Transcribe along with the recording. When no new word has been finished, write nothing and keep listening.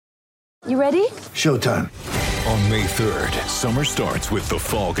You ready? Showtime. On May 3rd, summer starts with The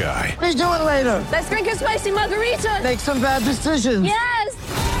Fall Guy. Let's do it later. Let's drink a spicy margarita. Make some bad decisions. Yes!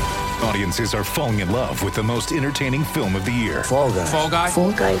 Audiences are falling in love with the most entertaining film of the year. Fall Guy. Fall Guy?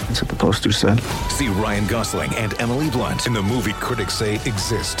 Fall Guy. That's what the poster said. See Ryan Gosling and Emily Blunt in the movie critics say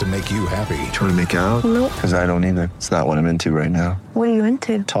exists to make you happy. Trying to make it out? Nope. Because I don't either. It's not what I'm into right now. What are you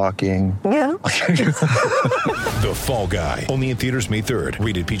into? Talking. Yeah. The Fall Guy. Only in theaters May 3rd.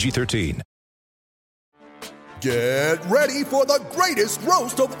 Rated PG-13. Get ready for the greatest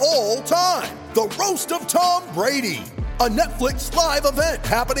roast of all time. The Roast of Tom Brady. A Netflix live event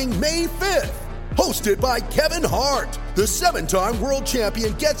happening May 5th. Hosted by Kevin Hart. The 7-time world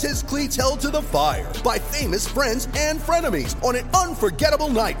champion gets his cleats held to the fire by famous friends and frenemies on an unforgettable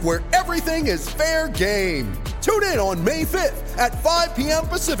night where everything is fair game. Tune in on May 5th at 5 p.m.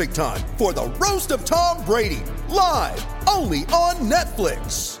 Pacific time for the Roast of Tom Brady. Live only on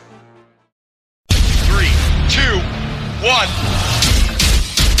Netflix. 3, 2, 1.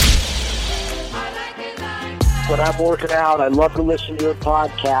 When I'm working out, I love to listen to your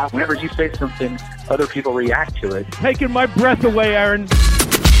podcast. Whenever you say something, other people react to it. Taking my breath away, Aaron.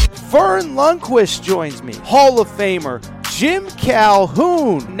 Vern Lundquist joins me. Hall of Famer Jim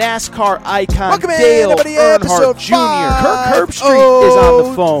Calhoun, NASCAR icon Welcome Dale in, Earnhardt Jr. Kirk Herbstreit is on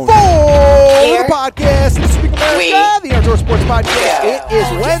the phone. The podcast, This Week America, the Outdoor Sports Podcast. It is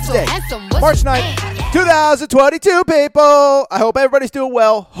Wednesday, March 9th. 2022, people. I hope everybody's doing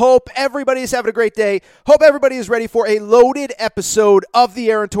well. Hope everybody is having a great day. Hope everybody is ready for a loaded episode of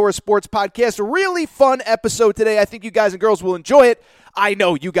the Aaron Torres Sports Podcast. A really fun episode today. I think you guys and girls will enjoy it. I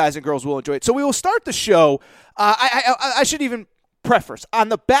know you guys and girls will enjoy it. So we will start the show. I should even preface. On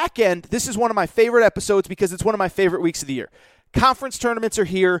the back end, this is one of my favorite episodes because it's one of my favorite weeks of the year. Conference tournaments are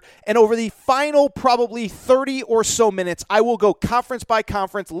here, and over the final probably 30 or so minutes, I will go conference by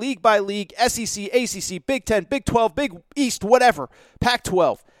conference, league by league, SEC, ACC, Big 10, Big 12, Big East, whatever,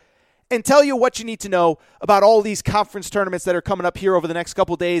 Pac-12, and tell you what you need to know about all these conference tournaments that are coming up here over the next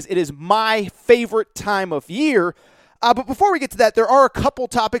couple days. It is my favorite time of year. But before we get to that, there are a couple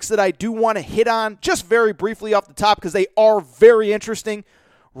topics that I do want to hit on just very briefly off the top because they are very interesting.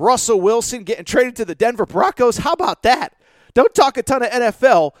 Russell Wilson getting traded to the Denver Broncos. How about that? Don't talk a ton of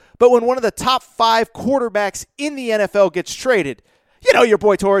NFL, but when one of the top 5 quarterbacks in the NFL gets traded, you know your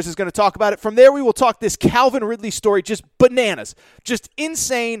boy Torres is going to talk about it. From there, we will talk this Calvin Ridley story, just bananas, just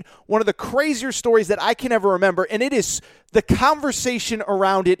insane, one of the crazier stories that I can ever remember, and it is, the conversation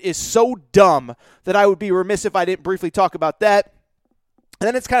around it is so dumb that I would be remiss if I didn't briefly talk about that. And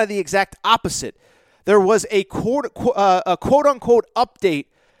then it's kind of the exact opposite. There was a quote-unquote update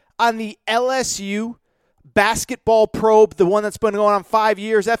on the LSU basketball probe, the one that's been going on 5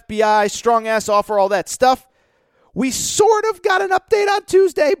 years, FBI, strong-ass offer, all that stuff. We sort of got an update on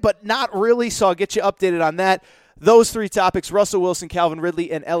Tuesday, but not really, so I'll get you updated on that. Those 3 topics, Russell Wilson, Calvin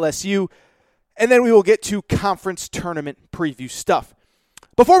Ridley, and LSU. And then we will get to conference tournament preview stuff.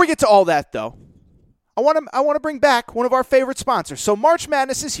 Before we get to all that, though, I want to bring back one of our favorite sponsors. So March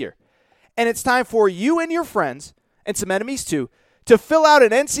Madness is here, and it's time for you and your friends, and some enemies too, to fill out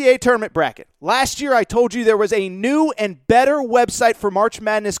an NCAA tournament bracket. Last year, I told you there was a new and better website for March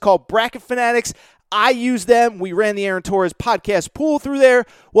Madness called Bracket Fanatics. I use them. We ran the Aaron Torres podcast pool through there.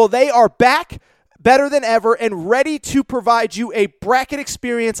 Well, they are back better than ever and ready to provide you a bracket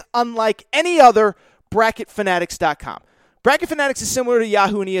experience unlike any other. BracketFanatics.com. Bracket Fanatics is similar to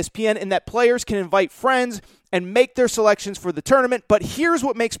Yahoo and ESPN in that players can invite friends and make their selections for the tournament, but here's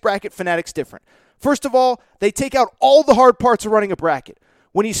what makes Bracket Fanatics different. First of all, they take out all the hard parts of running a bracket.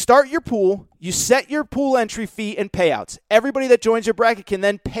 When you start your pool, you set your pool entry fee and payouts. Everybody that joins your bracket can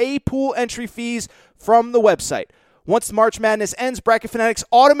then pay pool entry fees from the website. Once March Madness ends, Bracket Fanatics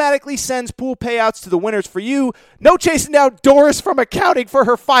automatically sends pool payouts to the winners for you. No chasing down Doris from accounting for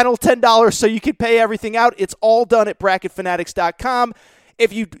her final $10 so you can pay everything out. It's all done at BracketFanatics.com.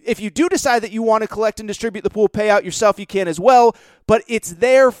 If you do decide that you want to collect and distribute the pool payout yourself, you can as well, but it's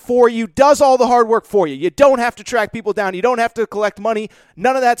there for you, does all the hard work for you. You don't have to track people down. You don't have to collect money.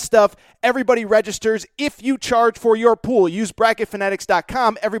 None of that stuff. Everybody registers. If you charge for your pool, use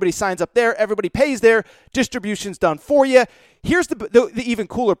BracketFanatics.com. Everybody signs up there. Everybody pays there. Distribution's done for you. Here's the even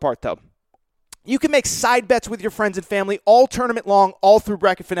cooler part, though. You can make side bets with your friends and family all tournament long, all through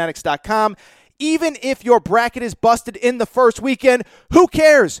BracketFanatics.com. Even if your bracket is busted in the first weekend, who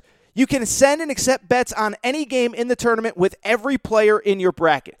cares? You can send and accept bets on any game in the tournament with every player in your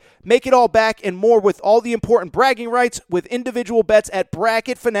bracket. Make it all back and more with all the important bragging rights with individual bets at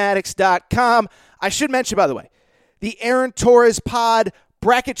BracketFanatics.com. I should mention, by the way, the Aaron Torres Pod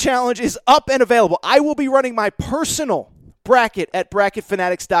Bracket Challenge is up and available. I will be running my personal bracket at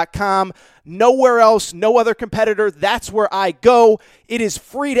bracketfanatics.com. Nowhere else, no other competitor. That's where I go. It is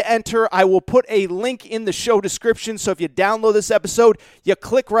free to enter. I will put a link in the show description, so if you download this episode, you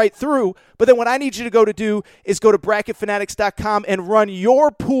click right through. But then what I need you to do is go to bracketfanatics.com and run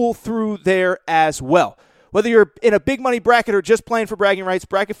your pool through there as well. Whether you're in a big money bracket or just playing for bragging rights,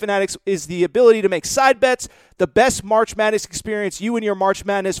 Bracket Fanatics is the ability to make side bets, the best March Madness experience you and your March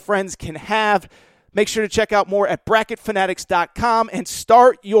Madness friends can have. Make sure to check out more at bracketfanatics.com and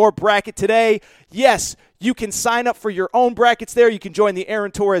start your bracket today. Yes, you can sign up for your own brackets there. You can join the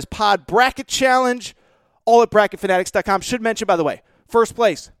Aaron Torres Pod Bracket Challenge, all at bracketfanatics.com. Should mention, by the way, first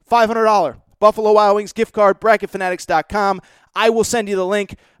place, $500 Buffalo Wild Wings gift card, bracketfanatics.com. I will send you the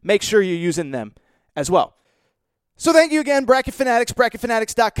link. Make sure you're using them as well. So thank you again, Bracket Fanatics,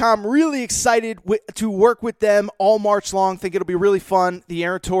 bracketfanatics.com. Really excited to work with them all March long. Think it'll be really fun. The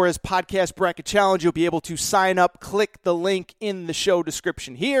Aaron Torres Podcast Bracket Challenge. You'll be able to sign up. Click the link in the show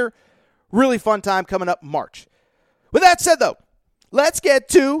description here. Really fun time coming up March. With that said, though, let's get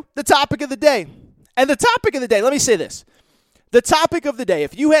to the topic of the day. And the topic of the day, let me say this. The topic of the day,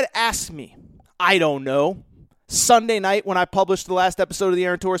 if you had asked me, I don't know, Sunday night when I published the last episode of the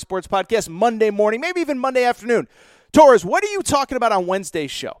Aaron Torres Sports Podcast, Monday morning, maybe even Monday afternoon, Torres, what are you talking about on Wednesday's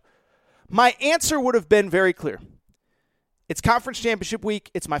show? My answer would have been very clear. It's conference championship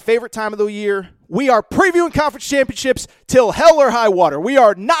week. It's my favorite time of the year. We are previewing conference championships till hell or high water. We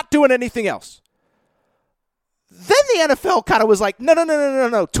are not doing anything else. Then the NFL kind of was like,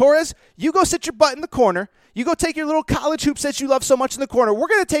 no, Torres, you go sit your butt in the corner. You go take your little college hoops that you love so much in the corner. We're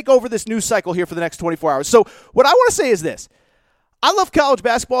going to take over this news cycle here for the next 24 hours. So what I want to say is this. I love college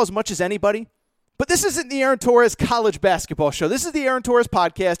basketball as much as anybody. But this isn't the Aaron Torres College Basketball Show. This is the Aaron Torres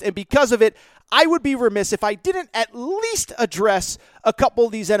Podcast, and because of it, I would be remiss if I didn't at least address a couple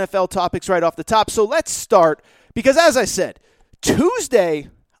of these NFL topics right off the top. So let's start, because as I said, Tuesday,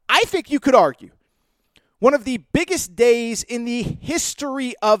 I think you could argue, one of the biggest days in the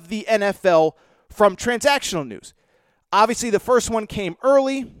history of the NFL from transactional news. Obviously, the first one came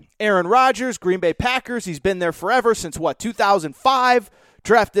early. Aaron Rodgers, Green Bay Packers, he's been there forever since, 2005.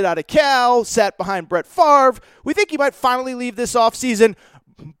 Drafted out of Cal, sat behind Brett Favre. We think he might finally leave this offseason.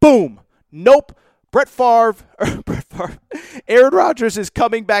 Boom. Nope. Aaron Rodgers is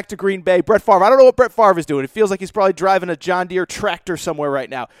coming back to Green Bay. Brett Favre, I don't know what Brett Favre is doing. It feels like he's probably driving a John Deere tractor somewhere right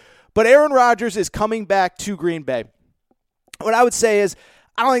now. But Aaron Rodgers is coming back to Green Bay. What I would say is,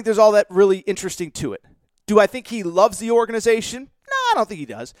 I don't think there's all that really interesting to it. Do I think he loves the organization? No, I don't think he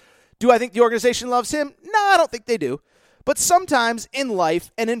does. Do I think the organization loves him? No, I don't think they do. But sometimes in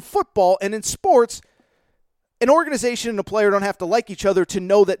life and in football and in sports, an organization and a player don't have to like each other to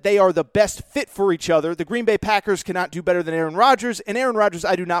know that they are the best fit for each other. The Green Bay Packers cannot do better than Aaron Rodgers, and Aaron Rodgers,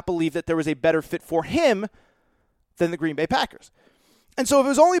 I do not believe that there was a better fit for him than the Green Bay Packers. And so if it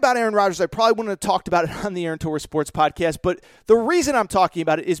was only about Aaron Rodgers, I probably wouldn't have talked about it on the Aaron Torres Sports Podcast. But the reason I'm talking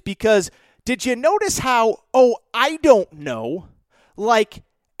about it is because did you notice how, I don't know, like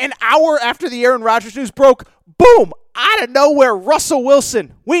an hour after the Aaron Rodgers news broke, boom, out of nowhere, Russell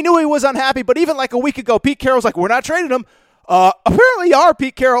Wilson. We knew he was unhappy, but even like a week ago, Pete Carroll's like, we're not trading him. Apparently you are,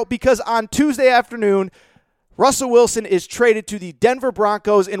 Pete Carroll, because on Tuesday afternoon, Russell Wilson is traded to the Denver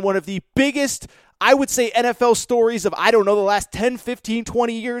Broncos in one of the biggest, I would say, NFL stories of, the last 10, 15,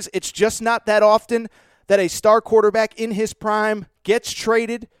 20 years. It's just not that often that a star quarterback in his prime gets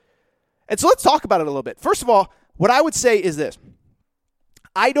traded. And so let's talk about it a little bit. First of all, what I would say is this.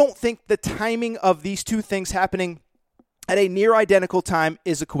 I don't think the timing of these two things happening at a near identical time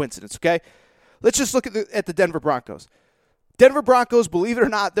is a coincidence, okay? Let's just look at the Denver Broncos. Denver Broncos, believe it or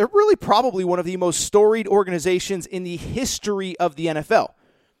not, they're really probably one of the most storied organizations in the history of the NFL.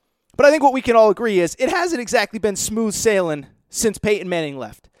 But I think what we can all agree is it hasn't exactly been smooth sailing since Peyton Manning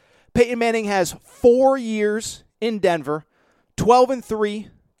left. Peyton Manning has 4 years in Denver, 12-3,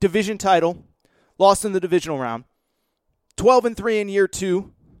 division title, lost in the divisional round. 12-3 in year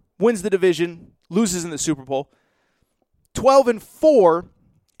 2, wins the division, loses in the Super Bowl. 12-4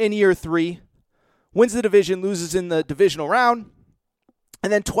 in year 3, wins the division, loses in the divisional round.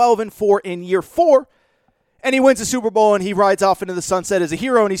 And then 12-4 in year 4, and he wins the Super Bowl, and he rides off into the sunset as a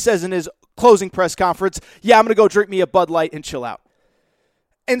hero, and he says in his closing press conference, I'm going to go drink me a Bud Light and chill out.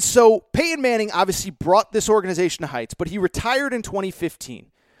 And so Peyton Manning obviously brought this organization to heights, but he retired in 2015.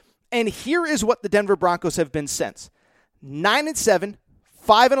 And here is what the Denver Broncos have been since. 9-7,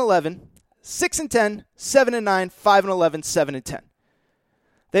 5-11, 6-10, 7-9, 5-11, 7-10.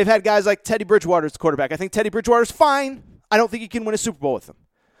 They've had guys like Teddy Bridgewater as quarterback. I think Teddy Bridgewater's fine. I don't think he can win a Super Bowl with them.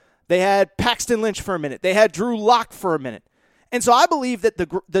 They had Paxton Lynch for a minute. They had Drew Lock for a minute. And so I believe that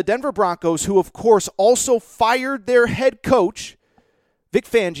the Denver Broncos, who of course also fired their head coach, Vic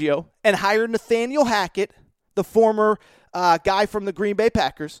Fangio, and hired Nathaniel Hackett, the former guy from the Green Bay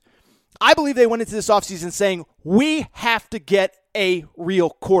Packers, I believe they went into this offseason saying, we have to get a real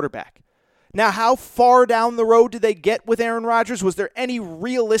quarterback. Now, how far down the road did they get with Aaron Rodgers? Was there any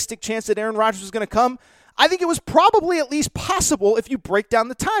realistic chance that Aaron Rodgers was going to come? I think it was probably at least possible if you break down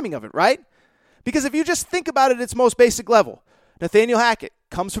the timing of it, right? Because if you just think about it at its most basic level, Nathaniel Hackett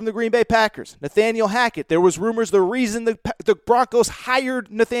comes from the Green Bay Packers. Nathaniel Hackett, there was rumors the reason the Broncos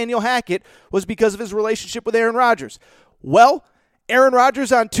hired Nathaniel Hackett was because of his relationship with Aaron Rodgers. Well, Aaron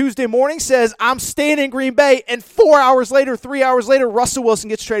Rodgers on Tuesday morning says, I'm staying in Green Bay, and 3 hours later, Russell Wilson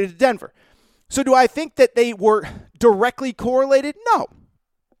gets traded to Denver. So do I think that they were directly correlated? No.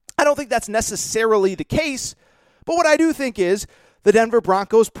 I don't think that's necessarily the case, but what I do think is the Denver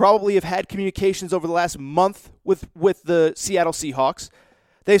Broncos probably have had communications over the last month with the Seattle Seahawks.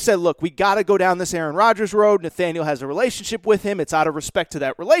 They've said, look, we got to go down this Aaron Rodgers road. Nathaniel has a relationship with him. It's out of respect to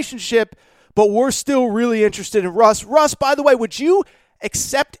that relationship, but we're still really interested in Russ. Russ, by the way, would you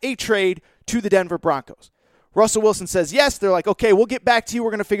accept a trade to the Denver Broncos? Russell Wilson says yes. They're like, okay, we'll get back to you.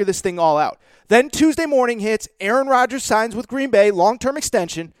 We're going to figure this thing all out. Then Tuesday morning hits. Aaron Rodgers signs with Green Bay, long-term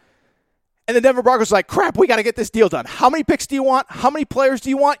extension. And the Denver Broncos are like, crap, we got to get this deal done. How many picks do you want? How many players do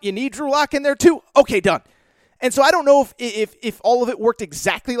you want? You need Drew Lock in there too? Okay, done. And so I don't know if all of it worked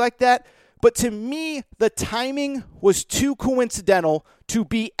exactly like that, but to me, the timing was too coincidental to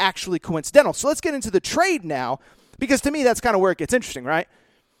be actually coincidental. So let's get into the trade now, because to me, that's kind of where it gets interesting, right?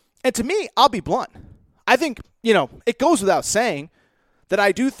 And to me, I'll be blunt. I think, it goes without saying that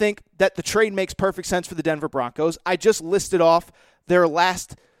I do think that the trade makes perfect sense for the Denver Broncos. I just listed off their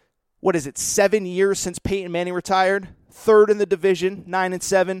last 7 years since Peyton Manning retired. Third in the division,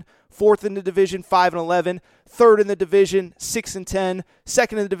 9-7. Fourth in the division, 5-11. Third in the division, 6-10.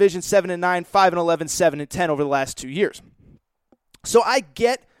 Second in the division, 7-9. 5-11, 7-10 over the last 2 years. So I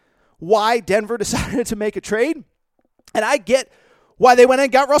get why Denver decided to make a trade, and I get why they went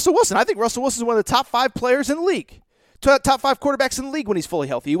and got Russell Wilson. I think Russell Wilson is one of the top 5 players in the league. Top 5 quarterbacks in the league when he's fully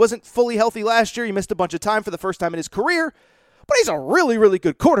healthy. He wasn't fully healthy last year. He missed a bunch of time for the first time in his career, but he's a really, really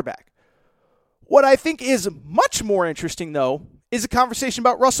good quarterback. What I think is much more interesting, though, is a conversation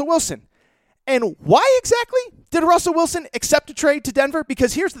about Russell Wilson. And why exactly did Russell Wilson accept a trade to Denver?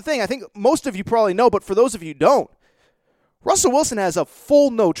 Because here's the thing. I think most of you probably know, but for those of you who don't, Russell Wilson has a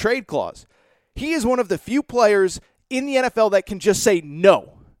full no-trade clause. He is one of the few players in the NFL that can just say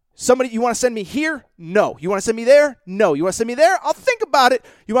no. Somebody, you want to send me here? No. You want to send me there? No. You want to send me there? I'll think about it.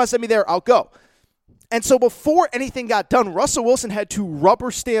 You want to send me there? I'll go. And so before anything got done, Russell Wilson had to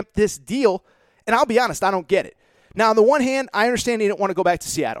rubber stamp this deal. And I'll be honest, I don't get it. Now, on the one hand, I understand he didn't want to go back to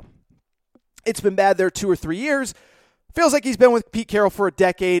Seattle. It's been bad there 2 or 3 years. Feels like he's been with Pete Carroll for a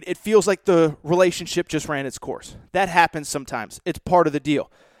decade. It feels like the relationship just ran its course. That happens sometimes. It's part of the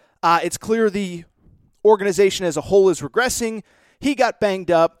deal. It's clear the organization as a whole is regressing. He got banged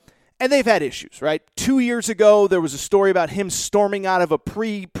up, and they've had issues, right? 2 years ago, there was a story about him storming out of a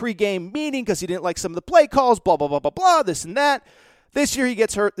pre-game meeting because he didn't like some of the play calls, blah, blah, blah, blah, blah, this and that. This year he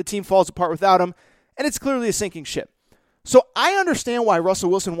gets hurt, the team falls apart without him, and it's clearly a sinking ship. So I understand why Russell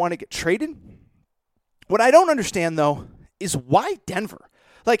Wilson wanted to get traded. What I don't understand, though, is why Denver?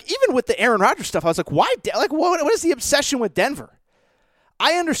 Like, even with the Aaron Rodgers stuff, I was like, why? What is the obsession with Denver?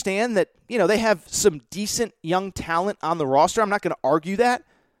 I understand that, they have some decent young talent on the roster. I'm not going to argue that.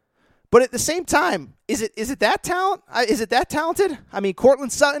 But at the same time, is it that talent? Is it that talented? I mean,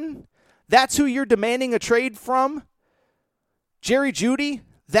 Courtland Sutton, that's who you're demanding a trade from. Jerry Jeudy,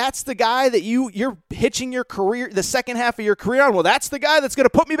 that's the guy that you're hitching your career, the second half of your career on. Well, that's the guy that's going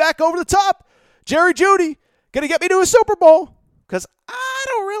to put me back over the top. Jerry Jeudy, going to get me to a Super Bowl. Because I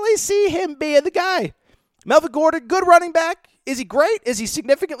don't really see him being the guy. Melvin Gordon, good running back. Is he great? Is he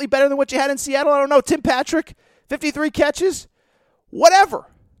significantly better than what you had in Seattle? I don't know. Tim Patrick, 53 catches. Whatever.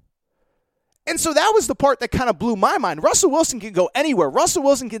 And so that was the part that kind of blew my mind. Russell Wilson can go anywhere. Russell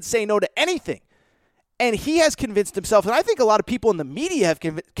Wilson can say no to anything. And he has convinced himself, and I think a lot of people in the media have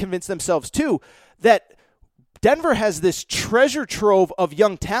convinced themselves too, that Denver has this treasure trove of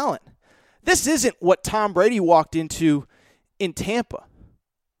young talent. This isn't what Tom Brady walked into in Tampa.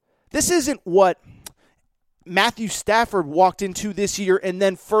 This isn't what Matthew Stafford walked into this year and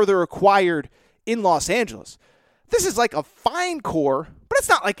then further acquired in Los Angeles. This is like a fine core, but it's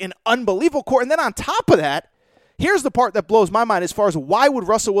not like an unbelievable core. And then on top of that, here's the part that blows my mind as far as why would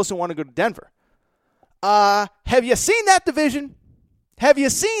Russell Wilson want to go to Denver? Have you seen that division? Have you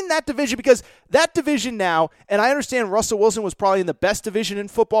seen that division? Because that division now, and I understand Russell Wilson was probably in the best division in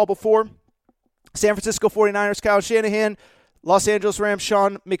football before. San Francisco 49ers, Kyle Shanahan, Los Angeles Rams,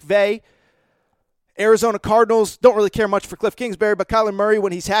 Sean McVay. Arizona Cardinals, don't really care much for Cliff Kingsbury, but Kyler Murray,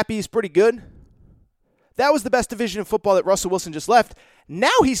 when he's happy, he's pretty good. That was the best division of football that Russell Wilson just left. Now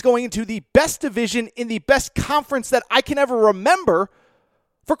he's going into the best division in the best conference that I can ever remember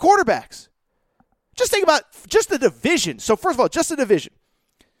for quarterbacks. Just think about just the division. So first of all, just the division.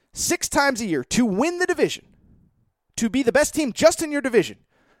 6 times a year to win the division, to be the best team just in your division,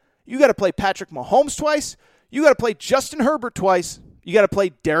 you got to play Patrick Mahomes twice. You got to play Justin Herbert twice. You got to play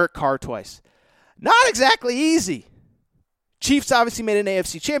Derek Carr twice. Not exactly easy. Chiefs obviously made an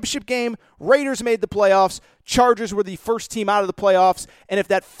AFC championship game. Raiders made the playoffs. Chargers were the first team out of the playoffs. And if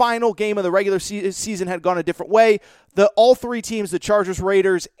that final game of the regular season had gone a different way, all 3 teams, the Chargers,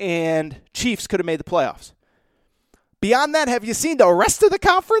 Raiders, and Chiefs, could have made the playoffs. Beyond that, have you seen the rest of the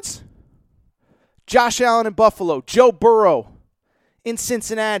conference? Josh Allen in Buffalo. Joe Burrow in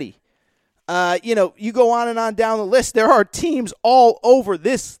Cincinnati. You go on and on down the list. There are teams all over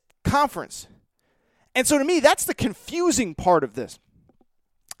this conference. And so to me, that's the confusing part of this.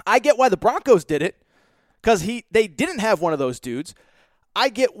 I get why the Broncos did it, because they didn't have one of those dudes. I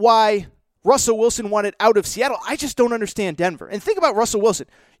get why Russell Wilson wanted out of Seattle. I just don't understand Denver. And think about Russell Wilson.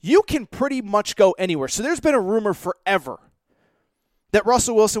 You can pretty much go anywhere. So there's been a rumor forever that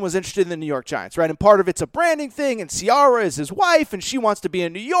Russell Wilson was interested in the New York Giants, right? And part of it's a branding thing, and Ciara is his wife, and she wants to be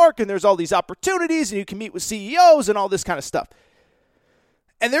in New York, and there's all these opportunities, and you can meet with CEOs and all this kind of stuff.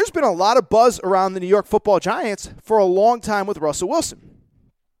 And there's been a lot of buzz around the New York Football Giants for a long time with Russell Wilson.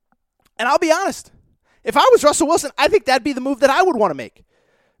 And I'll be honest, if I was Russell Wilson, I think that'd be the move that I would want to make.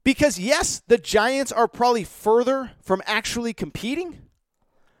 Because yes, the Giants are probably further from actually competing,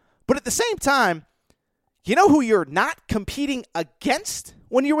 but at the same time, you know who you're not competing against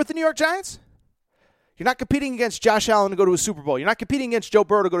when you're with the New York Giants? You're not competing against Josh Allen to go to a Super Bowl. You're not competing against Joe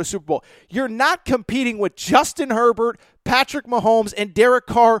Burrow to go to a Super Bowl. You're not competing with Justin Herbert, Patrick Mahomes, and Derek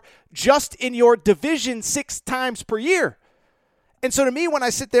Carr just in your division 6 times per year. And so to me, when I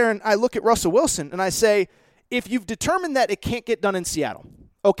sit there and I look at Russell Wilson and I say, if you've determined that it can't get done in Seattle,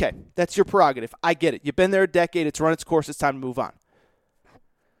 okay, that's your prerogative. I get it. You've been there a decade. It's run its course. It's time to move on.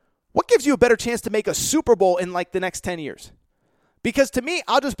 What gives you a better chance to make a Super Bowl in like the next 10 years? Because to me,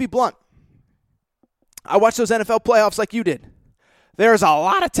 I'll just be blunt. I watched those NFL playoffs like you did. There's a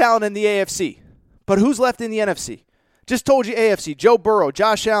lot of talent in the AFC. But who's left in the NFC? Just told you AFC. Joe Burrow,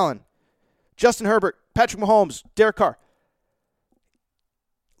 Josh Allen, Justin Herbert, Patrick Mahomes, Derek Carr,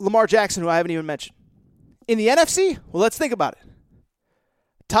 Lamar Jackson, who I haven't even mentioned. In the NFC, well, let's think about it.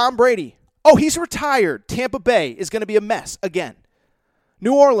 Tom Brady. Oh, he's retired. Tampa Bay is going to be a mess again.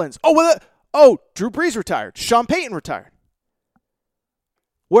 New Orleans. Drew Brees retired. Sean Payton retired.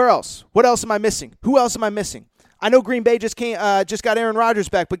 Where else? What else am I missing? Who else am I missing? I know Green Bay just got Aaron Rodgers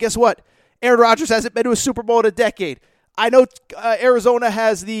back, but guess what? Aaron Rodgers hasn't been to a Super Bowl in a decade. I know Arizona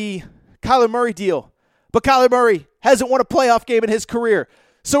has the Kyler Murray deal, but Kyler Murray hasn't won a playoff game in his career.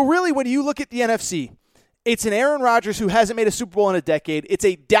 So really, when you look at the NFC, it's an Aaron Rodgers who hasn't made a Super Bowl in a decade. It's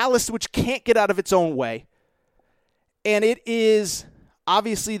a Dallas which can't get out of its own way. And it is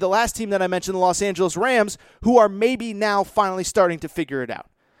obviously the last team that I mentioned, the Los Angeles Rams, who are maybe now finally starting to figure it out.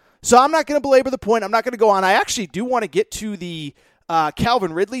 So I'm not going to belabor the point. I'm not going to go on. I actually do want to get to the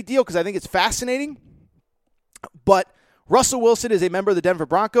Calvin Ridley deal because I think it's fascinating. But Russell Wilson is a member of the Denver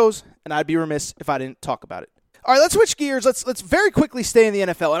Broncos, and I'd be remiss if I didn't talk about it. All right, let's switch gears. Let's very quickly stay in the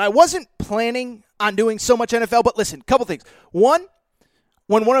NFL. And I wasn't planning on doing so much NFL, but listen, couple things. One,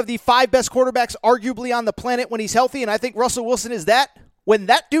 when one of the 5 best quarterbacks arguably on the planet when he's healthy, and I think Russell Wilson is that, when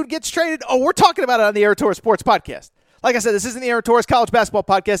that dude gets traded, we're talking about it on the Aaron Torres Sports Podcast. Like I said, this isn't the Aaron Torres College Basketball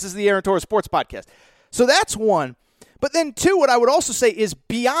Podcast. This is the Aaron Torres Sports Podcast. So that's one. But then two, what I would also say is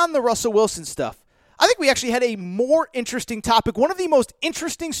beyond the Russell Wilson stuff, I think we actually had a more interesting topic, one of the most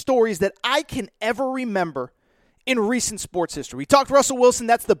interesting stories that I can ever remember in recent sports history. We talked Russell Wilson.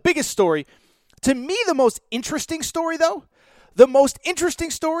 That's the biggest story. To me, the most interesting story, though,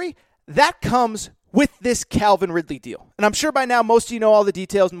 that comes with this Calvin Ridley deal. And I'm sure by now most of you know all the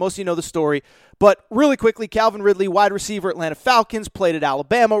details and most of you know the story. But really quickly, Calvin Ridley, wide receiver, Atlanta Falcons, played at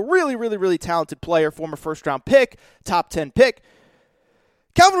Alabama. Really, really, really talented player, former first-round pick, top 10 pick.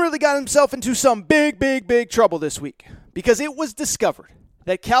 Calvin Ridley got himself into some big, big, big trouble this week because it was discovered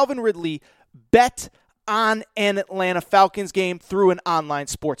that Calvin Ridley bet on an Atlanta Falcons game through an online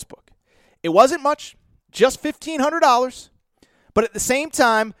sportsbook. It wasn't much, just $1,500. But at the same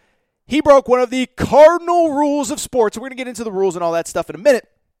time, he broke one of the cardinal rules of sports. We're going to get into the rules and all that stuff in a minute.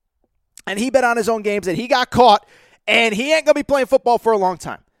 And he bet on his own games, and he got caught, and he ain't going to be playing football for a long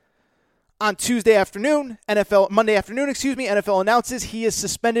time. On Monday afternoon, NFL announces he is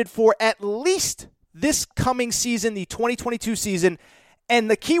suspended for at least this coming season, the 2022 season, and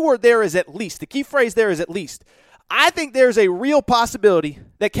the key word there is at least. The key phrase there is at least. I think there's a real possibility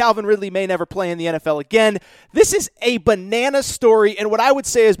that Calvin Ridley may never play in the NFL again. This is a banana story, and what I would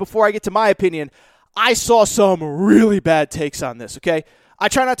say is, before I get to my opinion, I saw some really bad takes on this, okay? I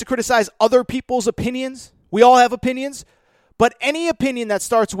try not to criticize other people's opinions. We all have opinions, but any opinion that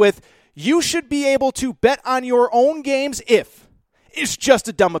starts with, you should be able to bet on your own games if, it's just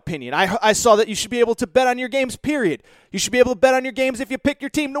a dumb opinion. I saw that you should be able to bet on your games, period. You should be able to bet on your games if you pick your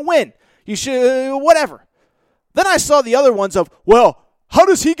team to win. You should, whatever. Then I saw the other ones of, well, how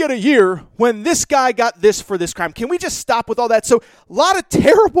does he get a year when this guy got this for this crime? Can we just stop with all that? So a lot of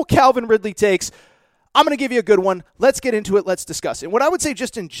terrible Calvin Ridley takes. I'm going to give you a good one. Let's get into it. Let's discuss it. And what I would say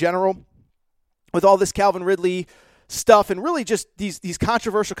just in general with all this Calvin Ridley stuff and really just these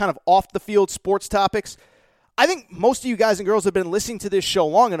controversial kind of off-the-field sports topics, I think most of you guys and girls have been listening to this show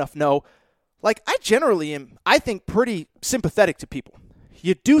long enough know, like, I generally am, I think, pretty sympathetic to people.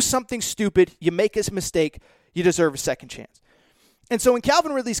 You do something stupid, you make a mistake, you deserve a second chance. And so in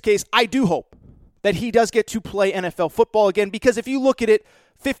Calvin Ridley's case, I do hope that he does get to play NFL football again, because if you look at it,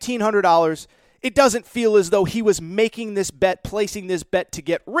 $1,500, it doesn't feel as though he was making this bet, placing this bet to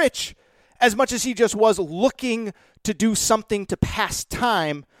get rich, as much as he just was looking to do something to pass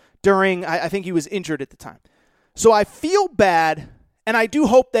time during, I think he was injured at the time. So I feel bad, and I do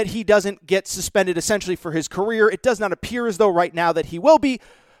hope that he doesn't get suspended essentially for his career. It does not appear as though right now that he will be.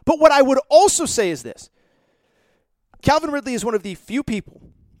 But what I would also say is this. Calvin Ridley is one of the few people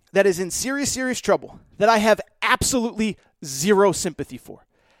that is in serious, serious trouble that I have absolutely zero sympathy for.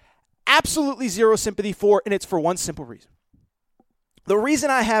 Absolutely zero sympathy for, and it's for one simple reason. The reason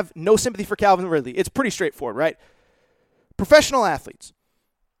I have no sympathy for Calvin Ridley, it's pretty straightforward, right? Professional athletes.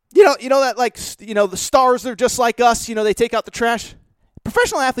 You know that, like, the stars are just like us, they take out the trash.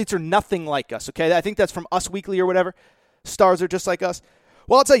 Professional athletes are nothing like us, okay? I think that's from Us Weekly or whatever. Stars are just like us.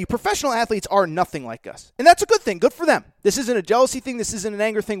 Well, I'll tell you, professional athletes are nothing like us. And that's a good thing. Good for them. This isn't a jealousy thing. This isn't an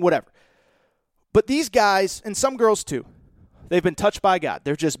anger thing, whatever. But these guys, and some girls too, they've been touched by God.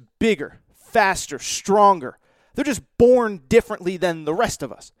 They're just bigger, faster, stronger. They're just born differently than the rest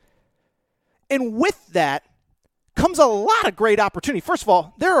of us. And with that comes a lot of great opportunity. First of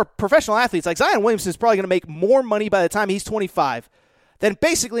all, there are professional athletes like Zion Williamson is probably going to make more money by the time he's 25 than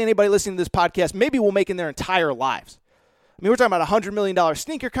basically anybody listening to this podcast maybe will make in their entire lives. I mean, we're talking about a $100 million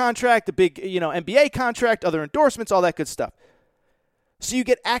sneaker contract, a big, NBA contract, other endorsements, all that good stuff. So you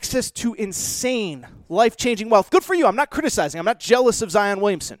get access to insane, life-changing wealth. Good for you. I'm not criticizing. I'm not jealous of Zion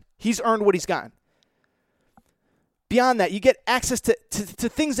Williamson. He's earned what he's gotten. Beyond that, you get access to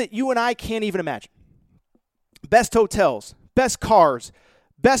things that you and I can't even imagine. Best hotels, best cars,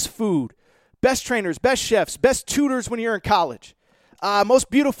 best food, best trainers, best chefs, best tutors when you're in college,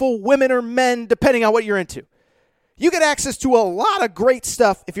 most beautiful women or men, depending on what you're into. You get access to a lot of great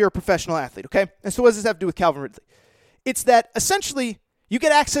stuff if you're a professional athlete, okay? And so what does this have to do with Calvin Ridley? It's that essentially you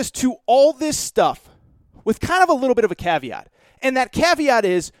get access to all this stuff with kind of a little bit of a caveat. And that caveat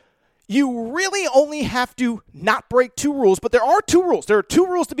is you really only have to not break two rules, but there are two rules. There are two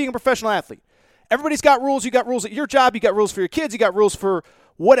rules to being a professional athlete. Everybody's got rules. You got rules at your job. You got rules for your kids. You got rules for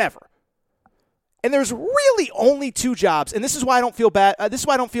whatever. And there's really only two jobs, and this is why I don't feel bad. This is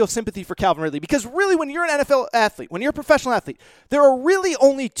why I don't feel sympathy for Calvin Ridley, because really when you're an NFL athlete, when you're a professional athlete, there are really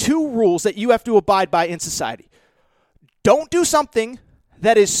only two rules that you have to abide by in society. Don't do something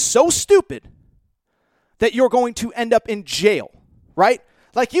that is so stupid that you're going to end up in jail, right?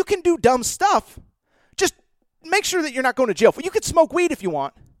 Like, you can do dumb stuff. Just make sure that you're not going to jail. You can smoke weed if you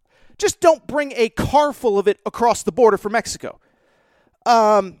want. Just don't bring a car full of it across the border from Mexico.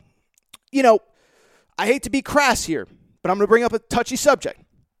 I hate to be crass here, but I'm going to bring up a touchy subject.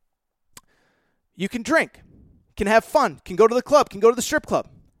 You can drink, can have fun, can go to the club, can go to the strip club.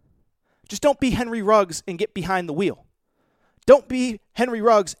 Just don't be Henry Ruggs and get behind the wheel. Don't be Henry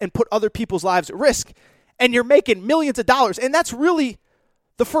Ruggs and put other people's lives at risk, and you're making millions of dollars. And that's really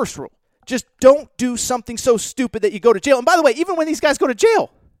the first rule. Just don't do something so stupid that you go to jail. And by the way, even when these guys go to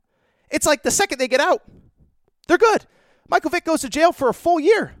jail, it's like the second they get out, they're good. Michael Vick goes to jail for a full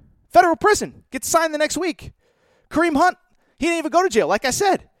year. Federal prison. Gets signed the next week. Kareem Hunt, he didn't even go to jail, like I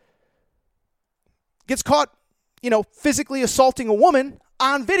said. Gets caught, physically assaulting a woman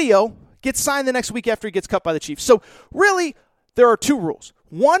on video. Gets signed the next week after he gets cut by the Chiefs. So really, there are two rules.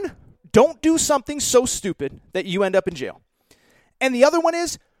 One, don't do something so stupid that you end up in jail. And the other one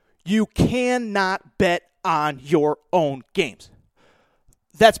is, you cannot bet on your own games.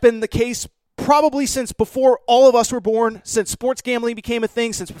 That's been the case probably since before all of us were born, since sports gambling became a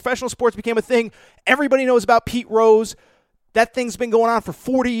thing, since professional sports became a thing. Everybody knows about Pete Rose. That thing's been going on for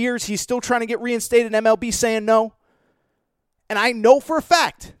 40 years. He's still trying to get reinstated. MLB saying no. And I know for a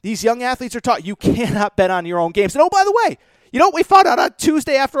fact these young athletes are taught you cannot bet on your own games. And oh, by the way, you know what we found out on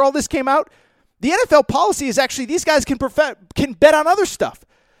Tuesday after all this came out? The NFL policy is actually these guys can bet on other stuff.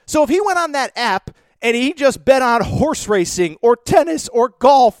 So if he went on that app and he just bet on horse racing or tennis or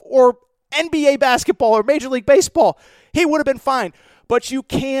golf or NBA basketball or Major League Baseball, he would have been fine. But you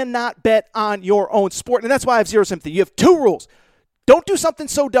cannot bet on your own sport. And that's why I have zero sympathy. You have two rules. Don't do something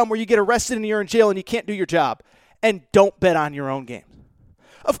so dumb where you get arrested and you're in jail and you can't do your job. And don't bet on your own games.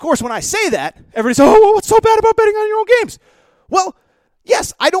 Of course, when I say that, everybody says, oh, what's so bad about betting on your own games? Well,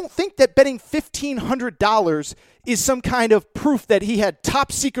 yes, I don't think that betting $1,500 is some kind of proof that he had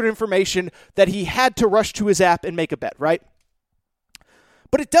top secret information that he had to rush to his app and make a bet, right?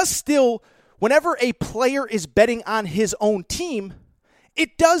 But it does still, whenever a player is betting on his own team,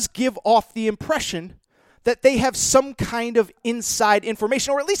 it does give off the impression that they have some kind of inside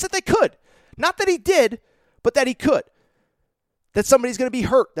information, or at least that they could. Not that he did, but that he could. That somebody's going to be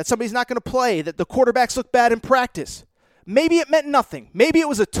hurt, that somebody's not going to play, that the quarterbacks look bad in practice. Maybe it meant nothing. Maybe it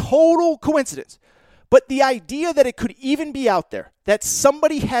was a total coincidence. But the idea that it could even be out there, that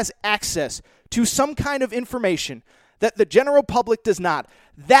somebody has access to some kind of information that the general public does not,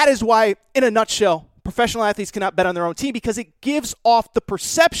 that is why, in a nutshell, professional athletes cannot bet on their own team, because it gives off the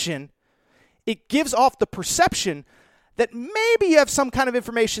perception, that maybe you have some kind of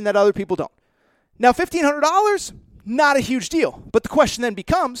information that other people don't. Now, $1,500, not a huge deal. But the question then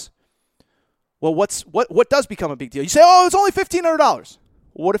becomes, well, what does become a big deal? You say, oh, it's only $1,500. Well,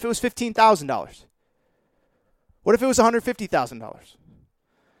 what if it was $15,000? What if it was $150,000?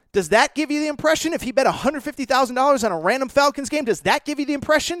 Does that give you the impression, if he bet $150,000 on a random Falcons game, does that give you the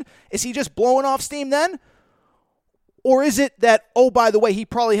impression, is he just blowing off steam then? Or is it that, oh, by the way, he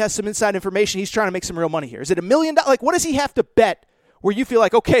probably has some inside information, he's trying to make some real money here? Is it $1 million? Like, what does he have to bet where you feel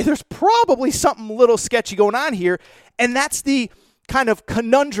like, okay, there's probably something a little sketchy going on here, and that's the kind of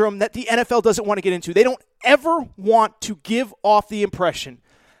conundrum that the NFL doesn't want to get into. They don't ever want to give off the impression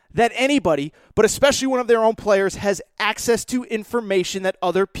that anybody, but especially one of their own players, has access to information that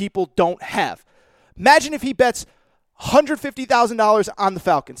other people don't have. Imagine if he bets $150,000 on the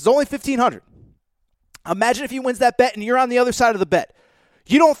Falcons. It's only $1,500. Imagine if he wins that bet and you're on the other side of the bet.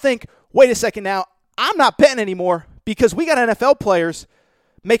 You don't think, wait a second now, I'm not betting anymore because we got NFL players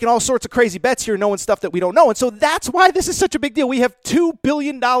making all sorts of crazy bets here, knowing stuff that we don't know. And so that's why this is such a big deal. We have $2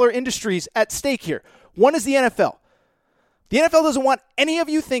 billion industries at stake here. One is the NFL. The NFL doesn't want any of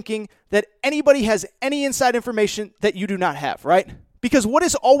you thinking that anybody has any inside information that you do not have, right? Because what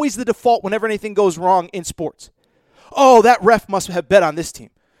is always the default whenever anything goes wrong in sports? Oh, that ref must have bet on this team.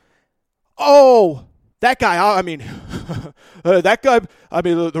 Oh, that guy,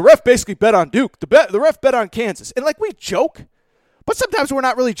 the ref basically bet on Duke. The ref bet on Kansas. And we joke, but sometimes we're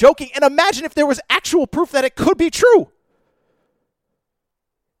not really joking. And imagine if there was actual proof that it could be true.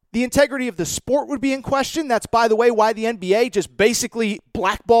 The integrity of the sport would be in question. That's, by the way, why the NBA just basically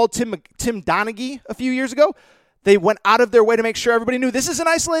blackballed Tim Donaghy a few years ago. They went out of their way to make sure everybody knew this is an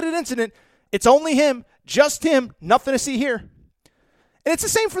isolated incident. It's only him, just him, nothing to see here. And it's the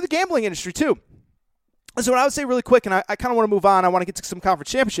same for the gambling industry, too. So what I would say really quick, and I kind of want to move on. I want to get to some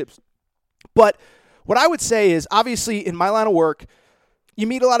conference championships. But what I would say is, obviously, in my line of work, you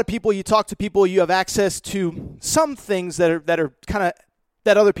meet a lot of people, you talk to people, you have access to some things that are kind of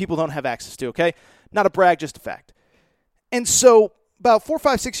that other people don't have access to, okay? Not a brag, just a fact. And so about 4,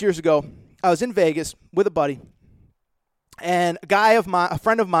 5, 6 years ago, I was in Vegas with a buddy, and a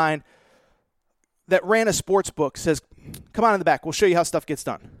friend of mine that ran a sports book says, come on in the back, we'll show you how stuff gets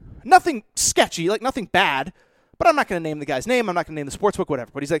done. Nothing sketchy, nothing bad, but I'm not going to name the guy's name, I'm not going to name the sports book, whatever.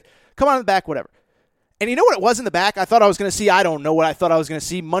 But he's like, come on in the back, whatever. And you know what it was in the back? I thought I was going to see, I don't know what I thought I was going to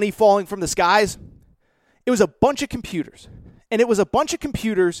see, money falling from the skies. It was a bunch of computers. And it was a bunch of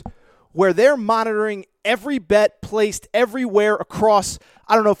computers where they're monitoring every bet placed everywhere across,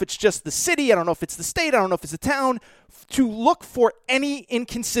 I don't know if it's just the city, I don't know if it's the state, I don't know if it's the town, to look for any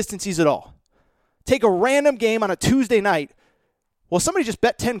inconsistencies at all. Take a random game on a Tuesday night. Well, somebody just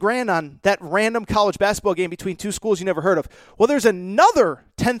bet $10,000 on that random college basketball game between two schools you never heard of. Well, there's another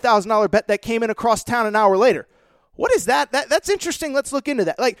 $10,000 bet that came in across town an hour later. What is that? That's interesting. Let's look into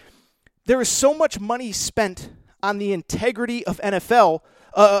that. There is so much money spent on the integrity of NFL,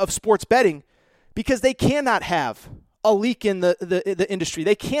 of sports betting, because they cannot have a leak in the industry.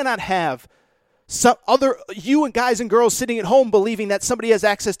 They cannot have some other, you and guys and girls sitting at home believing that somebody has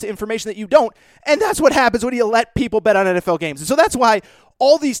access to information that you don't. And that's what happens when you let people bet on NFL games. And so that's why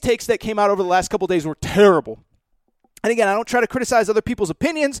all these takes that came out over the last couple of days were terrible. And again, I don't try to criticize other people's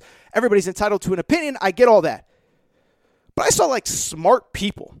opinions. Everybody's entitled to an opinion. I get all that. But I saw like smart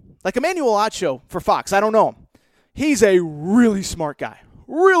people, like Emmanuel Acho for Fox. I don't know him. He's a really smart guy.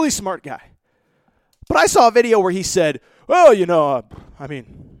 Really smart guy. But I saw a video where he said, well, you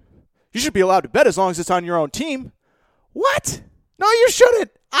should be allowed to bet as long as it's on your own team. What? No, you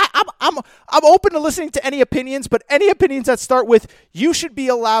shouldn't. I'm open to listening to any opinions, but any opinions that start with you should be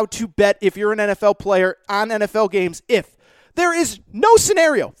allowed to bet if you're an NFL player on NFL games if. There is no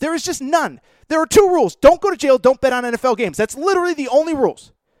scenario. There is just none. There are 2 rules. Don't go to jail. Don't bet on NFL games. That's literally the only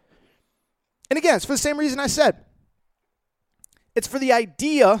rules. And again, it's for the same reason I said. It's for the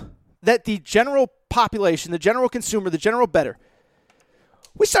idea that the general population, the general consumer, the general bettor,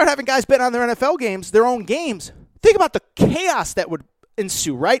 we start having guys bet on their NFL games, their own games. Think about the chaos that would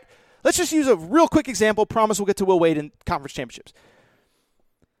ensue, right? Let's just use a real quick example. Promise we'll get to Will Wade in conference championships.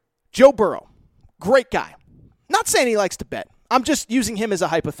 Joe Burrow, great guy. Not saying he likes to bet. I'm just using him as a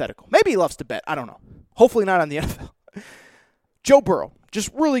hypothetical. Maybe he loves to bet. I don't know. Hopefully not on the NFL. Joe Burrow,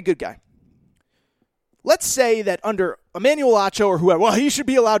 just really good guy. Let's say that under Emmanuel Acho or whoever, well, he should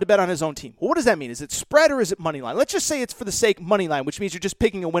be allowed to bet on his own team. Well, what does that mean? Is it spread or is it money line? Let's just say it's for the sake money line, which means you're just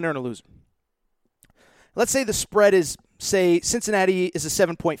picking a winner and a loser. Let's say the spread is, say, Cincinnati is a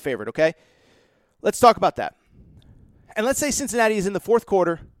 7-point favorite, okay? Let's talk about that. And let's say Cincinnati is in the fourth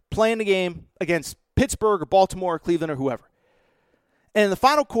quarter playing the game against Pittsburgh or Baltimore or Cleveland or whoever. And in the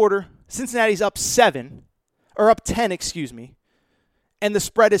final quarter, Cincinnati's up 10, and the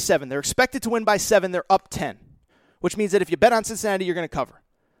spread is 7. They're expected to win by 7. They're up 10, which means that if you bet on Cincinnati, you're going to cover.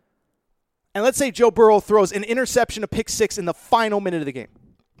 And let's say Joe Burrow throws an interception, a pick 6 in the final minute of the game.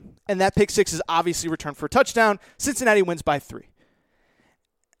 And that pick 6 is obviously returned for a touchdown. Cincinnati wins by 3.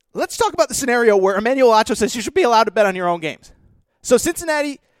 Let's talk about the scenario where Emmanuel Acho says you should be allowed to bet on your own games. So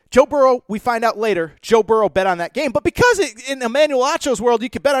Cincinnati, Joe Burrow, we find out later, Joe Burrow bet on that game. But because in Emmanuel Acho's world, you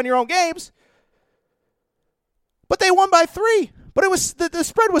could bet on your own games, but they won by 3. But it was the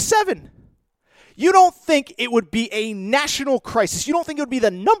spread was 7. You don't think it would be a national crisis? You don't think it would be the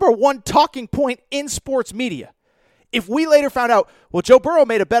number one talking point in sports media if we later found out, well, Joe Burrow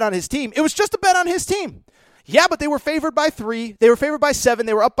made a bet on his team. It was just a bet on his team. Yeah, but they were favored by 3. They were favored by 7.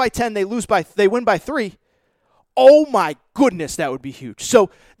 They were up by 10. They win by 3. Oh my goodness, that would be huge. So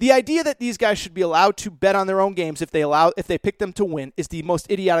the idea that these guys should be allowed to bet on their own games if they pick them to win is the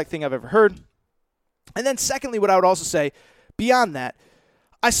most idiotic thing I've ever heard. And then secondly, what I would also say, beyond that,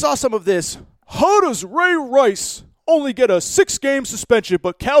 I saw some of this. How does Ray Rice only get a 6-game suspension,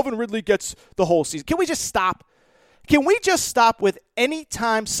 but Calvin Ridley gets the whole season? Can we just stop? Can we just stop with any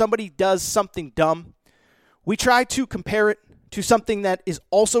time somebody does something dumb, we try to compare it to something that is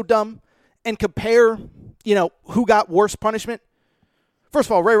also dumb and compare, who got worse punishment? First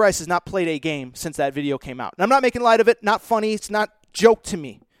of all, Ray Rice has not played a game since that video came out. And I'm not making light of it, not funny, it's not joke to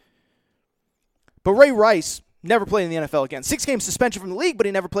me. But Ray Rice never played in the NFL again. 6-game suspension from the league, but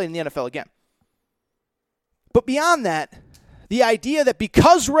he never played in the NFL again. But beyond that, the idea that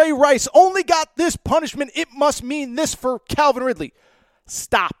because Ray Rice only got this punishment, it must mean this for Calvin Ridley.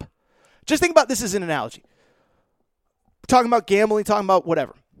 Stop. Just think about this as an analogy. We're talking about gambling, talking about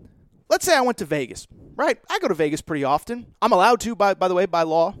whatever. Let's say I went to Vegas, right? I go to Vegas pretty often. I'm allowed to, by the way, by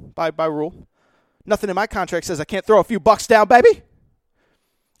law, by rule. Nothing in my contract says I can't throw a few bucks down, baby.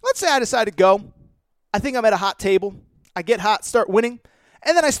 Let's say I decide to go. I think I'm at a hot table. I get hot, start winning,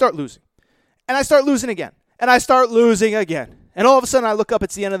 and then I start losing. And I start losing again. And I start losing again. And all of a sudden I look up,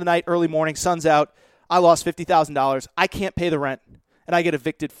 it's the end of the night, early morning, sun's out. I lost $50,000. I can't pay the rent, and I get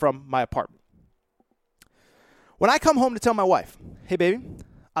evicted from my apartment. When I come home to tell my wife, hey, baby,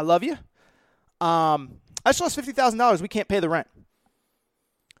 I love you. I just lost $50,000. We can't pay the rent.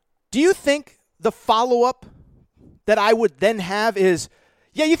 Do you think the follow-up that I would then have is,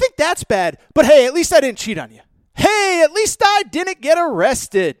 yeah, you think that's bad, but hey, at least I didn't cheat on you. Hey, at least I didn't get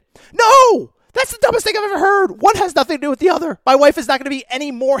arrested. No! That's the dumbest thing I've ever heard. One has nothing to do with the other. My wife is not going to be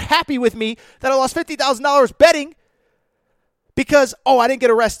any more happy with me that I lost $50,000 betting because, I didn't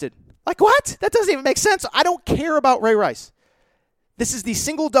get arrested. Like, what? That doesn't even make sense. I don't care about Ray Rice. This is the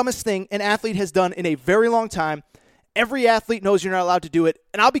single dumbest thing an athlete has done in a very long time. Every athlete knows you're not allowed to do it,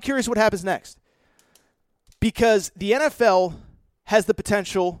 and I'll be curious what happens next. Because the NFL has the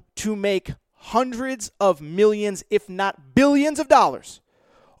potential to make hundreds of millions, if not billions of dollars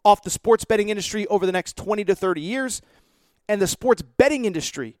off the sports betting industry over the next 20 to 30 years. And the sports betting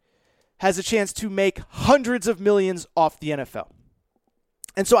industry has a chance to make hundreds of millions off the NFL.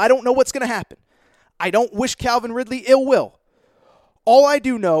 And so I don't know what's going to happen. I don't wish Calvin Ridley ill will. All I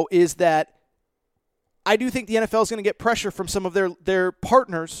do know is that I do think the NFL is going to get pressure from some of their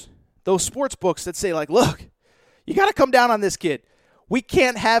partners, those sports books that say, like, look, you got to come down on this kid. We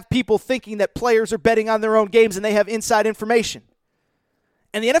can't have people thinking that players are betting on their own games and they have inside information.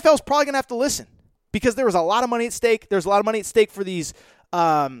 And the NFL is probably going to have to listen because there was a lot of money at stake. There's a lot of money at stake for these,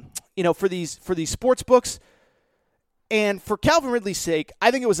 for these sports books. And for Calvin Ridley's sake, I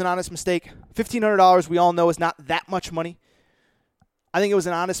think it was an honest mistake. $1,500, we all know, is not that much money. I think it was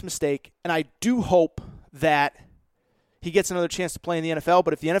an honest mistake, and I do hope that he gets another chance to play in the NFL.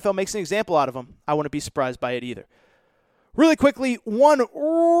 But if the NFL makes an example out of him, I wouldn't be surprised by it either. Really quickly, one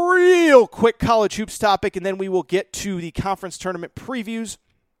real quick college hoops topic, and then we will get to the conference tournament previews.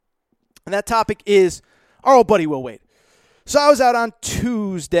 And that topic is our old buddy Will Wade. So I was out on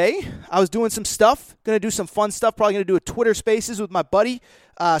Tuesday. I was doing some stuff, going to do some fun stuff, probably going to do a Twitter Spaces with my buddy,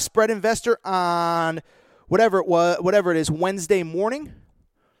 Spread Investor, on whatever it is, Wednesday morning.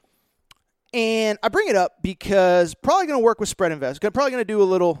 And I bring it up because probably going to work with Spread Investor. Probably going to do a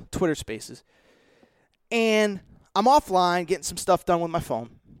little Twitter Spaces. And I'm offline getting some stuff done with my phone.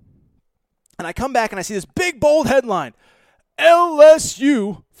 And I come back and I see this big, bold headline.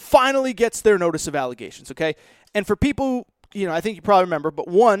 LSU finally gets their notice of allegations, okay? And for people, I think you probably remember, but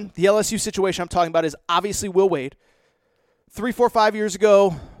one, the LSU situation I'm talking about is obviously Will Wade. 3, 4, 5 years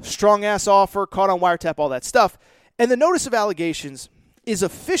ago, strong-ass offer, caught on wiretap, all that stuff. And the notice of allegations is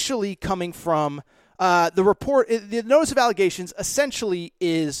officially coming from the report. The notice of allegations essentially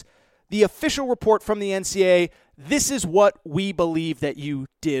is the official report from the NCAA. This is what we believe that you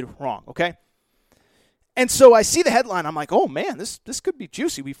did wrong, okay? And so I see the headline. I'm like, oh, man, this could be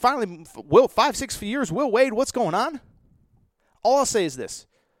juicy. We finally, 5, 6 years, Will Wade, what's going on? All I'll say is this.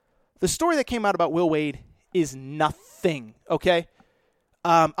 The story that came out about Will Wade is nothing, okay?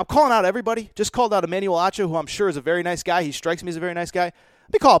 I'm calling out everybody. Just called out Emmanuel Acho, who I'm sure is a very nice guy. He strikes me as a very nice guy.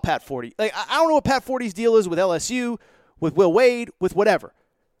 Let me call out Pat Forty. Like, I don't know what Pat Forty's deal is with LSU, with Will Wade, with whatever.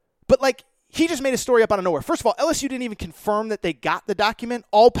 But, like, he just made a story up out of nowhere. First of all, LSU didn't even confirm that they got the document.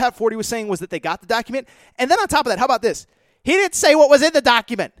 All Pat Forty was saying was that they got the document. And then on top of that, how about this? He didn't say what was in the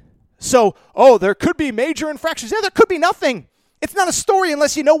document. So, there could be major infractions. Yeah, there could be nothing. It's not a story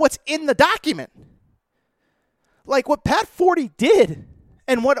unless you know what's in the document. Like what Pat Forty did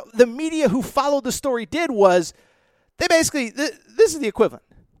and what the media who followed the story did was they basically, this is the equivalent.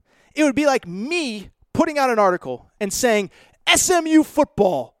 It would be like me putting out an article and saying SMU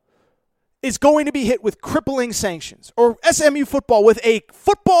football is going to be hit with crippling sanctions, or SMU football with a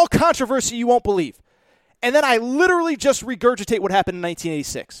football controversy you won't believe. And then I literally just regurgitate what happened in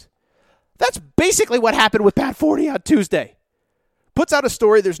 1986. That's basically what happened with Pat Forty on Tuesday. Puts out a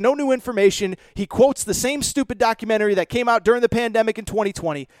story, there's no new information. He quotes the same stupid documentary that came out during the pandemic in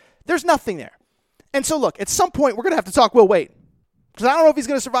 2020. There's nothing there. And so look, at some point we're going to have to talk Will Wade. Because I don't know if he's